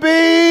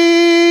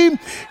baby,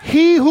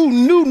 he who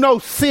knew no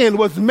sin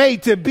was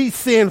made to be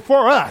sin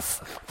for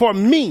us, for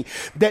me,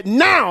 that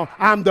now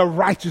I'm the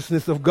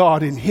righteousness of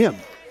God in him.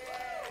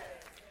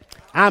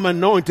 I'm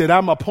anointed,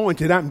 I'm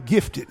appointed, I'm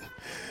gifted.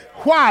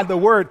 Why? The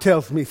word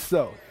tells me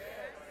so.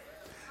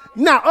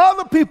 Now,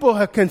 other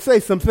people can say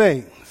some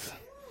things,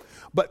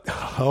 but,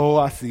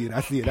 I see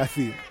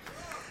it.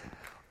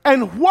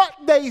 And what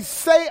they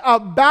say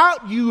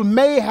about you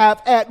may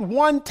have at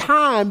one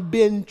time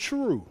been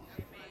true.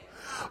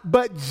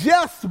 But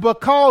just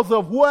because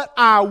of what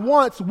I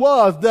once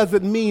was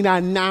doesn't mean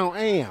I now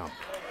am.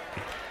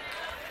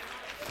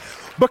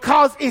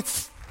 Because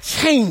it's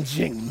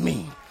changing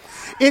me.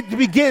 It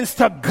begins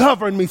to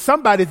govern me.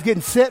 Somebody's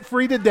getting set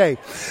free today.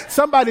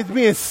 Somebody's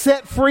being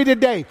set free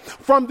today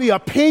from the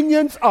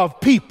opinions of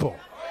people.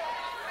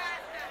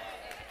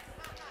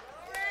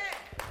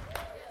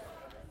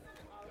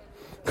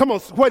 Come on,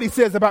 what he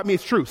says about me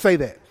is true. Say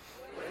that.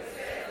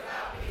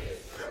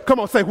 Come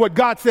on, say what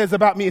God says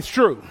about me is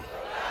true.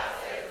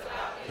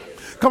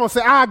 Come on,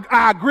 say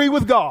I agree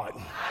with God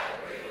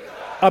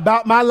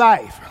about my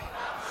life,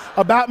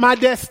 about my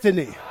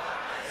destiny,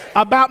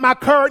 about my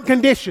current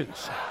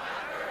conditions.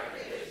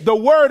 The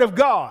word of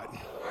God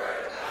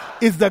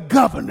is the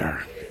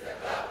governor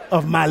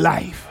of my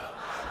life,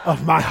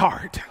 of my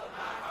heart.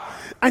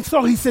 And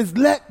so he says,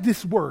 let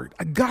this word,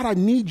 God, I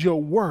need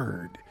your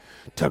word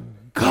to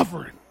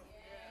govern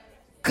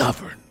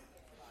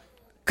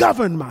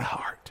my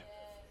heart.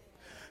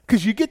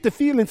 Because you get to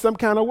feel in some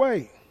kind of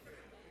way.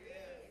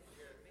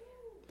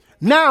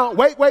 Now,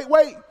 wait.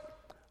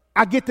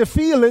 I get the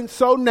feeling,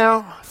 so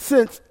now,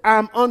 since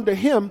I'm under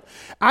him,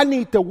 I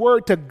need the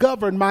word to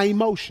govern my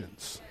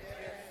emotions.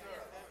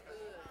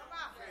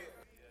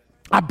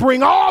 I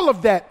bring all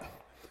of that,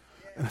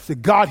 and I say,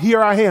 God,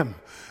 here I am.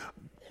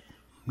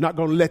 I'm not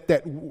going to let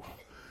that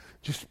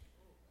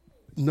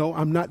no,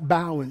 I'm not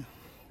bowing.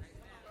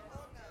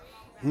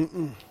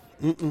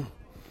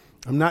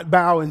 I'm not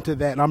bowing to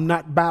that. I'm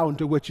not bowing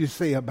to what you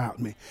say about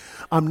me.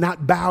 I'm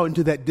not bowing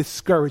to that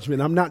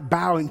discouragement. I'm not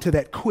bowing to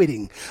that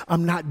quitting.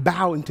 I'm not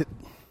bowing.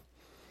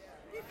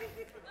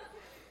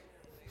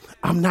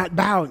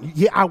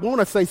 Yeah, I want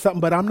to say something,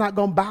 but I'm not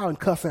going to bow and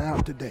cuss her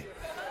out today.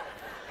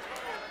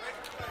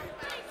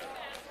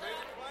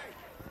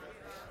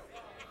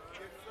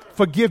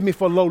 Forgive me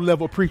for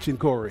low-level preaching,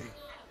 Corey.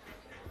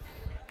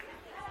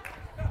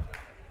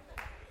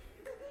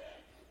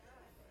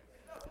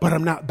 But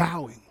I'm not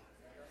bowing.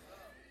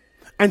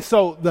 And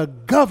so the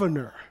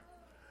governor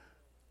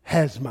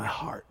has my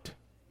heart.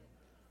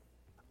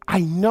 I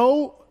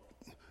know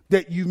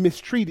that you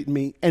mistreated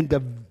me, and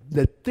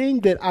the thing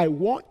that I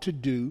want to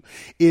do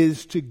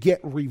is to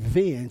get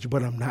revenge,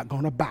 but I'm not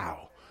going to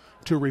bow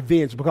to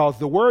revenge because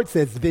the word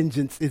says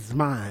vengeance is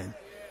mine,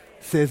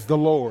 says the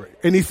Lord.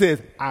 And he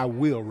says, I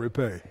will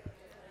repay.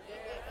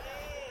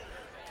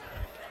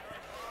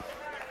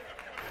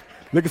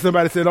 Look at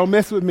somebody and say, don't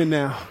mess with me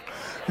now.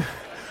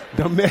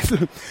 Don't mess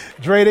with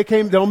Dre, they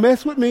came, don't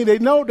mess with me. They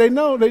know.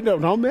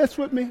 Don't mess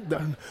with me.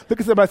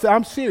 Look at somebody and say,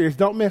 I'm serious.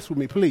 Don't mess with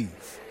me,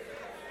 please.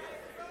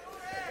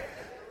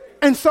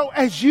 And so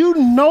as you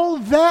know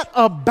that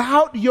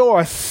about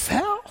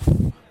yourself,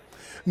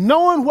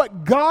 knowing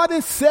what God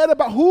has said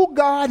about who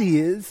God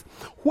is,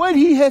 what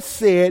he has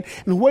said,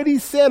 and what he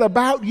said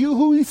about you,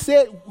 who he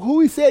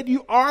said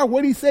you are,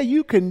 what he said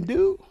you can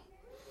do,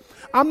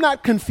 I'm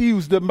not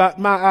confused about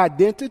my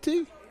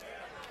identity.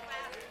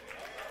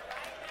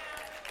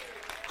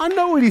 I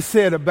know what he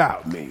said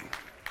about me.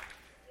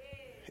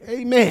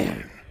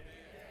 Amen.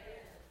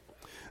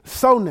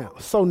 So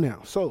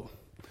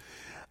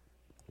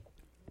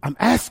I'm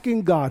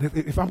asking God,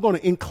 if I'm going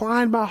to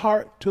incline my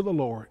heart to the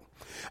Lord,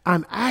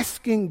 I'm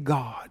asking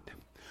God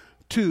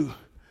to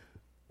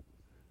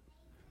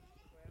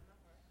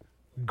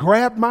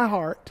grab my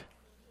heart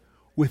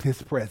with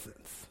his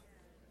presence.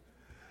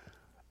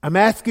 I'm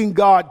asking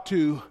God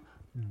to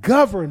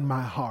govern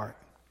my heart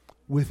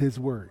with his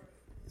word.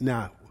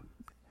 Now,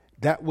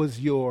 that was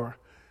your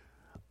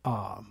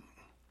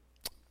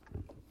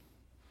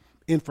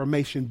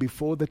information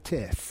before the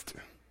test.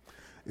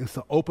 It's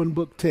an open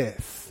book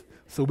test.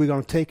 So we're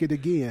going to take it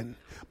again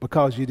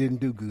because you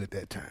didn't do good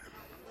that time.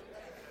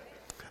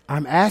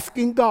 I'm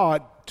asking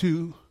God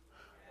to,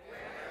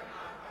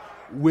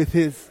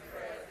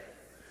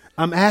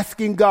 I'm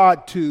asking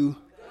God to,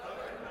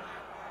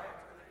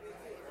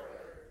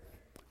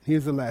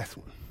 here's the last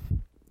one.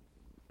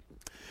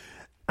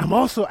 I'm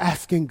also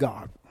asking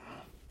God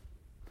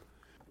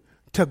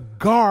to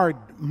guard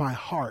my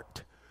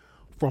heart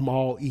from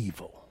all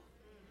evil.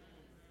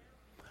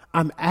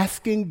 I'm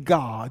asking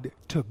God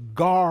to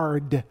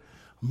guard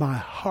my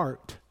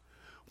heart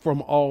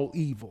from all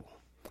evil.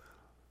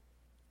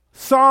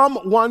 Psalm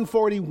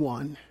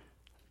 141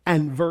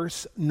 and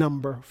verse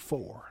number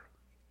 4.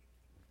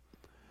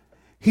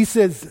 He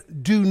says,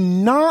 do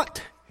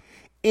not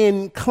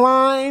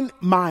incline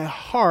my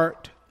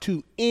heart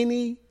to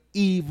any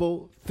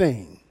evil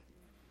thing.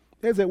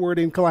 There's that word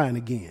incline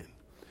again.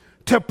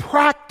 To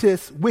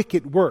practice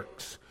wicked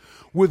works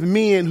with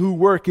men who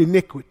work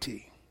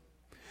iniquity.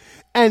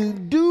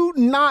 And do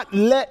not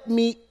let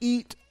me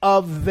eat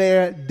of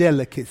their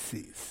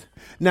delicacies.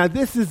 Now,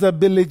 this is a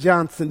Billy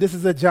Johnson. This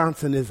is a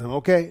Johnsonism,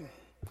 okay?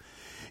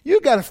 You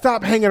got to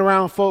stop hanging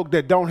around folk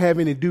that don't have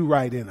any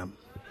do-right in them.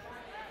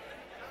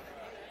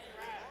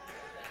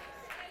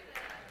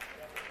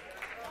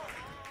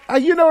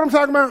 You know what I'm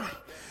talking about?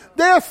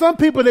 There are some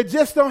people that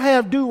just don't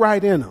have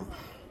do-right in them.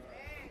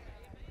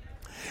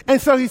 And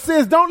so he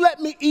says, don't let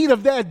me eat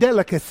of their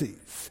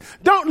delicacies.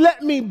 Don't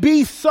let me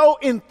be so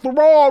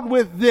enthralled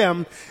with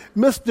them,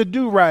 Mr.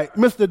 Do-Right,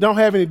 Mr. Don't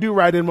have any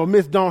do-right in them, or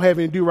Miss Don't have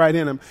any do-right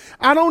in them.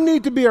 I don't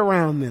need to be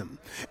around them.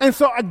 And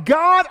so,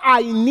 God,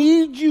 I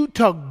need you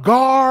to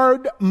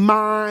guard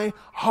my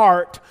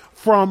heart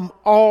from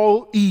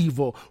all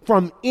evil,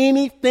 from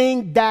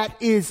anything that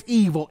is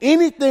evil,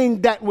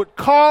 anything that would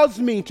cause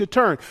me to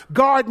turn.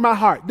 Guard my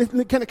heart.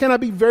 Can I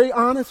be very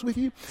honest with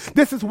you?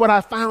 This is what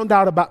I found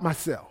out about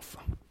myself.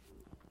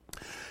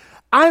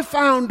 I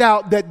found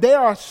out that there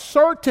are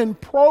certain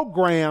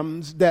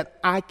programs that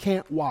I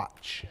can't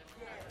watch.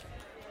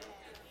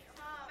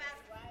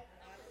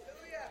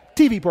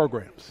 TV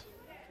programs.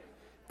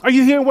 Are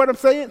you hearing what I'm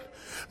saying?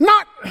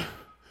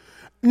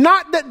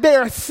 Not that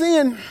they're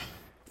sin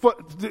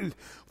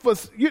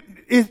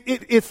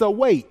it's a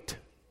weight.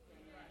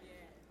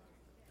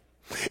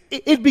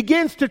 It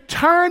begins to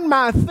turn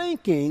my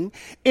thinking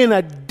in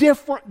a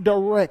different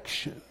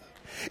direction.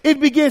 It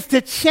begins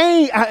to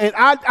change.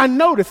 I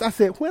noticed, I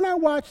said, when I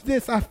watch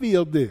this, I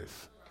feel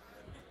this.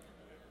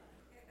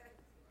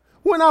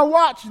 When I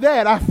watch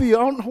that, I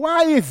feel,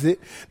 why is it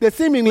that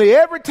seemingly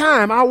every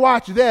time I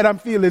watch that, I'm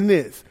feeling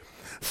this?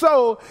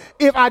 So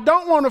if I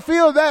don't want to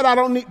feel that, I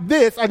don't need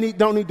this,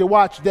 don't need to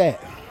watch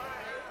that.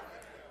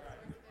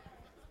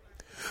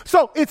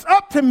 So it's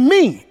up to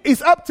me.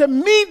 It's up to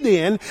me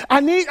then.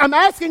 I'm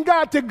asking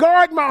God to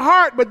guard my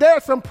heart, but there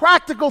are some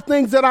practical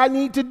things that I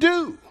need to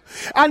do.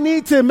 I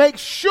need to make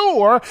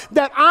sure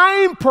that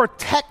I'm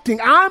protecting,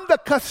 I'm the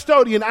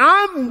custodian,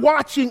 I'm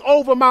watching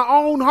over my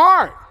own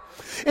heart.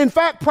 In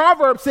fact,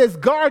 Proverbs says,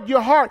 guard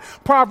your heart.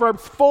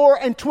 Proverbs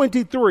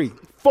 4:23.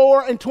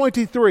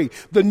 4:23.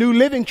 The New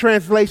Living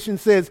Translation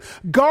says,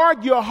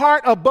 guard your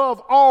heart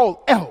above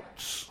all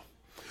else,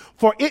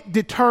 for it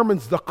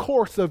determines the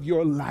course of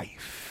your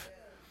life.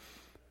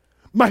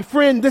 My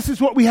friend, this is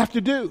what we have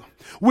to do.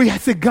 We have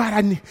to say, God,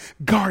 I need,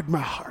 guard my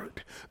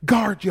heart.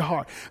 Guard your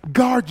heart.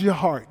 Guard your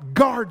heart.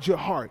 Guard your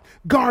heart.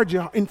 Guard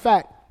your heart. In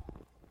fact,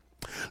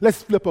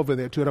 let's flip over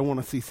there to it. I want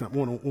to see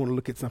something. I want to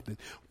look at something.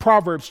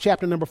 Proverbs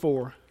chapter number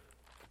 4.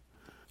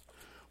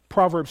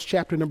 Proverbs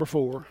chapter number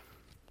 4.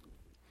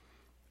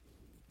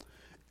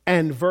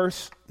 And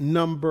verse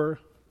number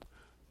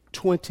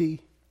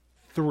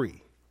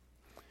 23.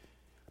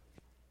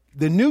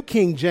 The New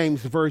King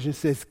James Version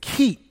says,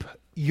 keep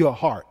your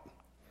heart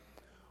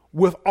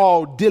with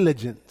all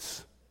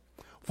diligence,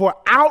 for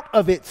out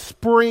of it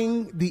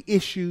spring the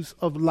issues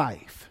of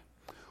life.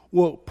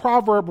 Well,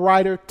 proverb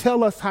writer,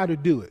 tell us how to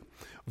do it.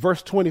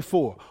 Verse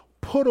 24,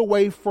 put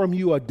away from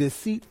you a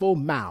deceitful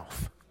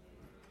mouth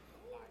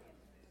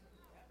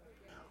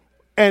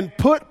and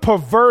put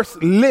perverse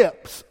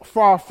lips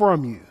far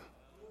from you.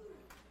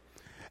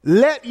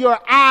 Let your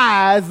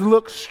eyes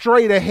look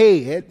straight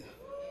ahead.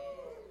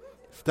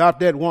 Stop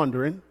that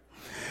wondering.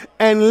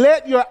 And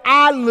let your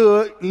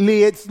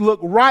eyelids look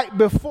right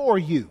before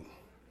you.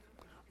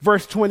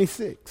 Verse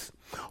 26.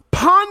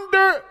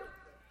 Ponder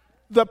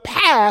the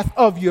path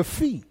of your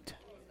feet,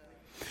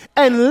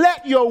 and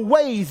let your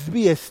ways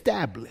be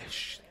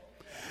established.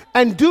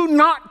 And do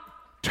not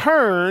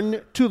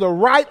turn to the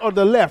right or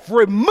the left.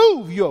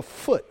 Remove your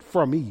foot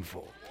from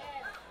evil.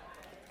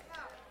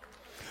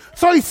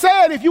 So he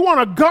said, if you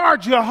want to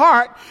guard your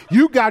heart,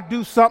 you got to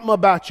do something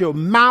about your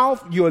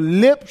mouth, your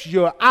lips,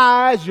 your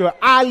eyes, your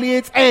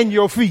eyelids, and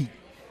your feet.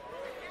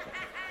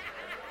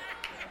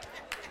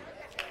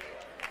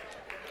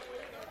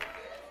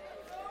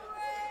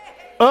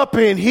 Up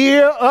in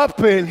here, up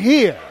in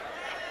here.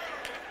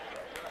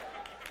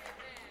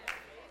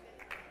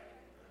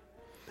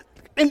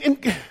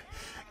 And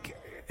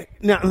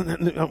now,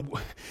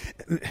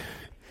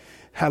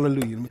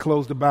 hallelujah. Let me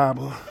close the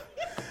Bible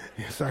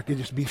so I can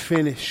just be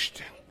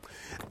finished.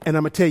 And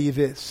I'm going to tell you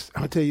this.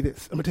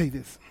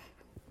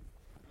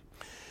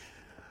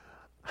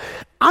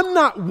 I'm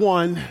not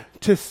one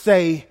to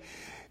say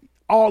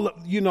a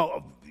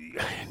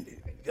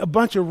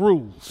bunch of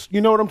rules.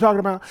 You know what I'm talking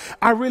about?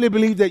 I really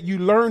believe that you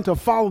learn to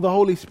follow the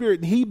Holy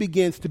Spirit and he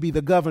begins to be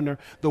the governor.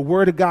 The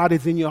word of God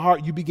is in your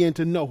heart. You begin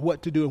to know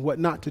what to do and what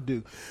not to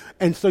do.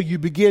 And so you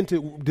begin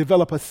to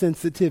develop a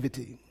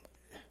sensitivity.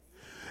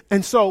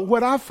 And so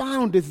what I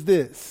found is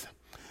this.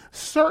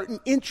 Certain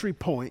entry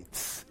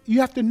points, you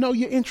have to know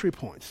your entry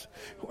points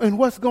and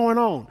what's going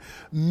on.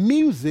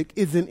 Music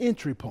is an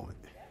entry point.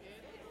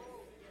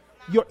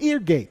 Your ear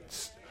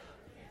gates.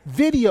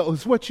 Video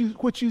is what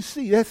you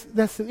see.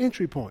 That's an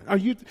entry point.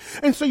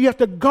 And so you have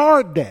to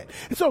guard that.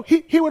 And so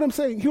hear what I'm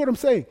saying.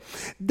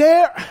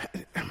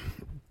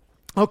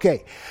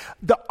 Okay.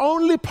 The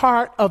only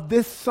part of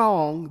this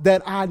song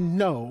that I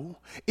know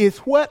is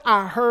what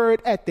I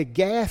heard at the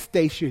gas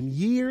station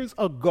years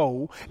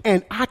ago,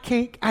 and I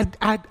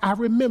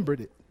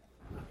remembered it.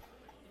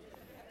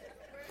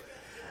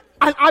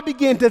 I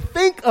began to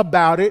think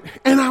about it,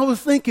 and I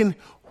was thinking,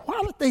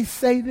 why would they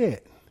say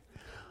that?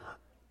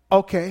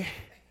 Okay.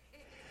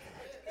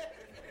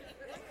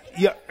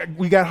 Yeah,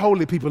 we got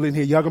holy people in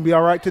here. Y'all gonna be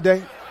all right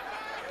today?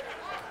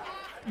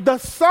 The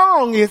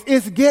song is,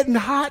 it's getting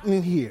hot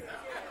in here.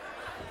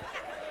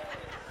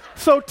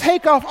 So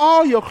take off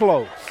all your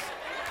clothes.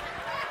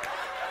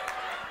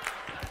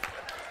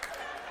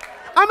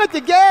 I'm at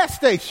the gas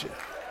station.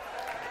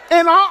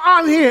 And all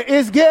I'm here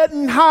is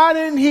getting hot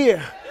in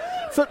here.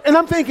 So, and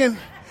I'm thinking,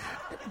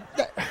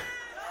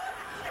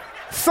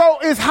 so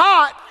it's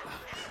hot.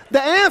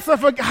 The answer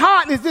for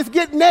hot is just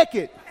get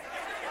naked.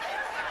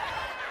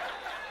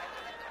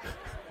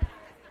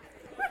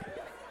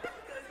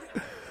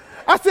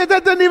 I said,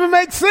 that doesn't even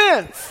make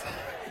sense.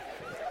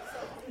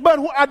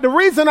 But the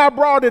reason I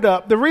brought it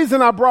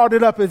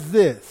up is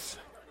this.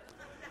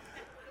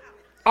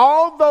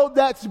 Although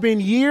that's been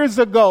years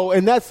ago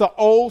and that's an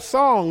old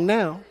song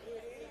now,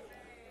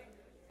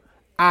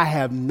 I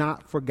have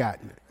not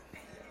forgotten it.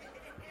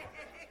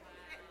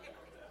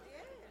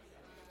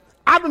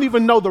 I don't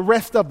even know the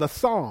rest of the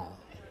song.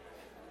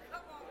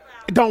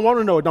 I don't want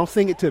to know it. Don't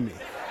sing it to me.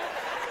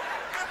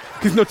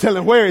 There's no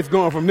telling where it's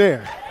going from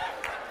there.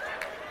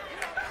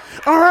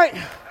 All right.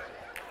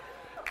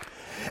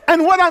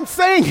 And what I'm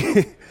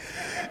saying,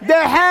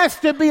 there has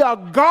to be a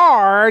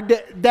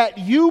guard that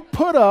you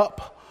put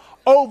up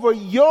over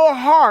your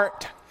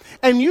heart,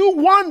 and you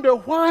wonder,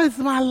 why is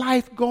my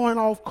life going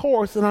off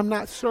course and I'm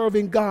not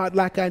serving God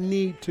like I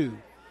need to?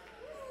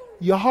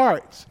 Your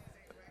heart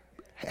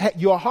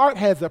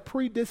has a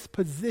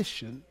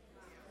predisposition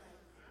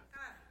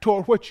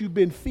toward what you've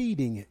been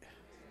feeding it.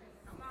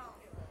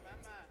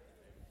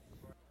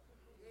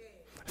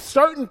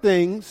 Certain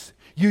things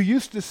you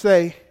used to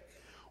say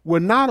were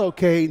not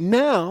okay.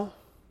 Now,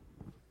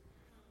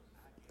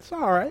 it's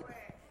all right.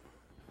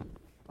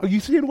 Are you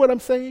seeing what I'm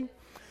saying?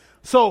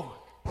 So,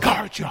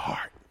 guard your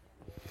heart.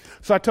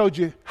 So I told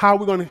you how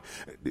we're going to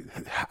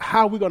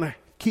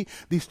keep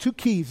these two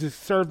keys to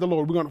serve the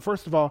Lord. We're going to,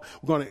 first of all,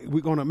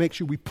 we're going to make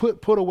sure we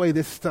put away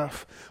this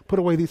stuff, put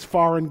away these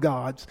foreign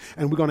gods,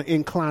 and we're going to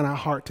incline our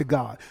heart to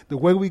God. The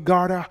way we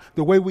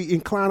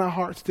incline our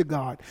hearts to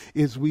God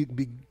is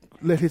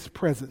let His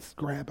presence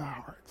grab our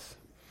hearts.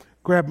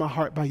 Grab my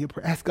heart by your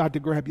presence. Ask God to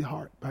grab your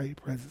heart by your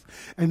presence.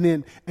 And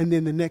then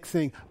the next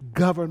thing,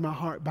 govern my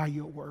heart by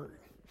your word.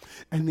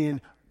 And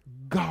then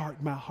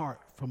guard my heart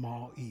from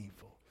all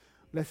evil.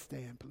 Let's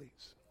stand,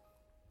 please.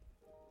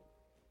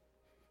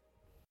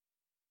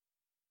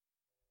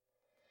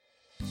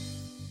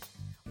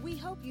 We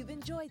hope you've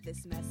enjoyed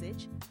this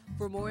message.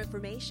 For more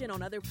information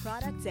on other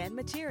products and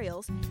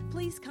materials,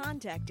 please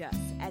contact us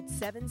at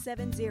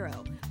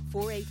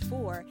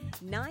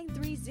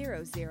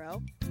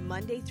 770-484-9300,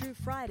 Monday through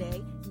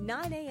Friday,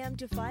 9 a.m.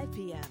 to 5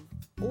 p.m.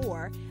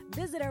 Or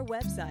visit our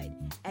website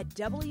at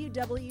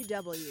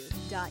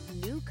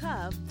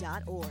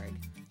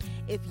www.newcov.org.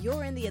 If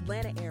you're in the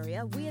Atlanta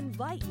area, we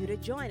invite you to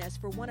join us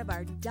for one of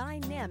our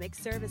dynamic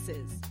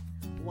services.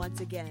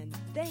 Once again,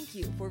 thank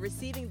you for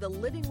receiving the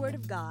living Word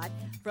of God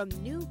from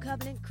New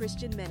Covenant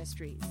Christian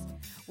Ministries,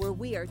 where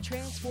we are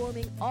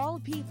transforming all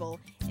people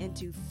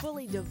into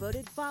fully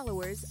devoted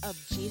followers of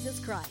Jesus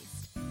Christ.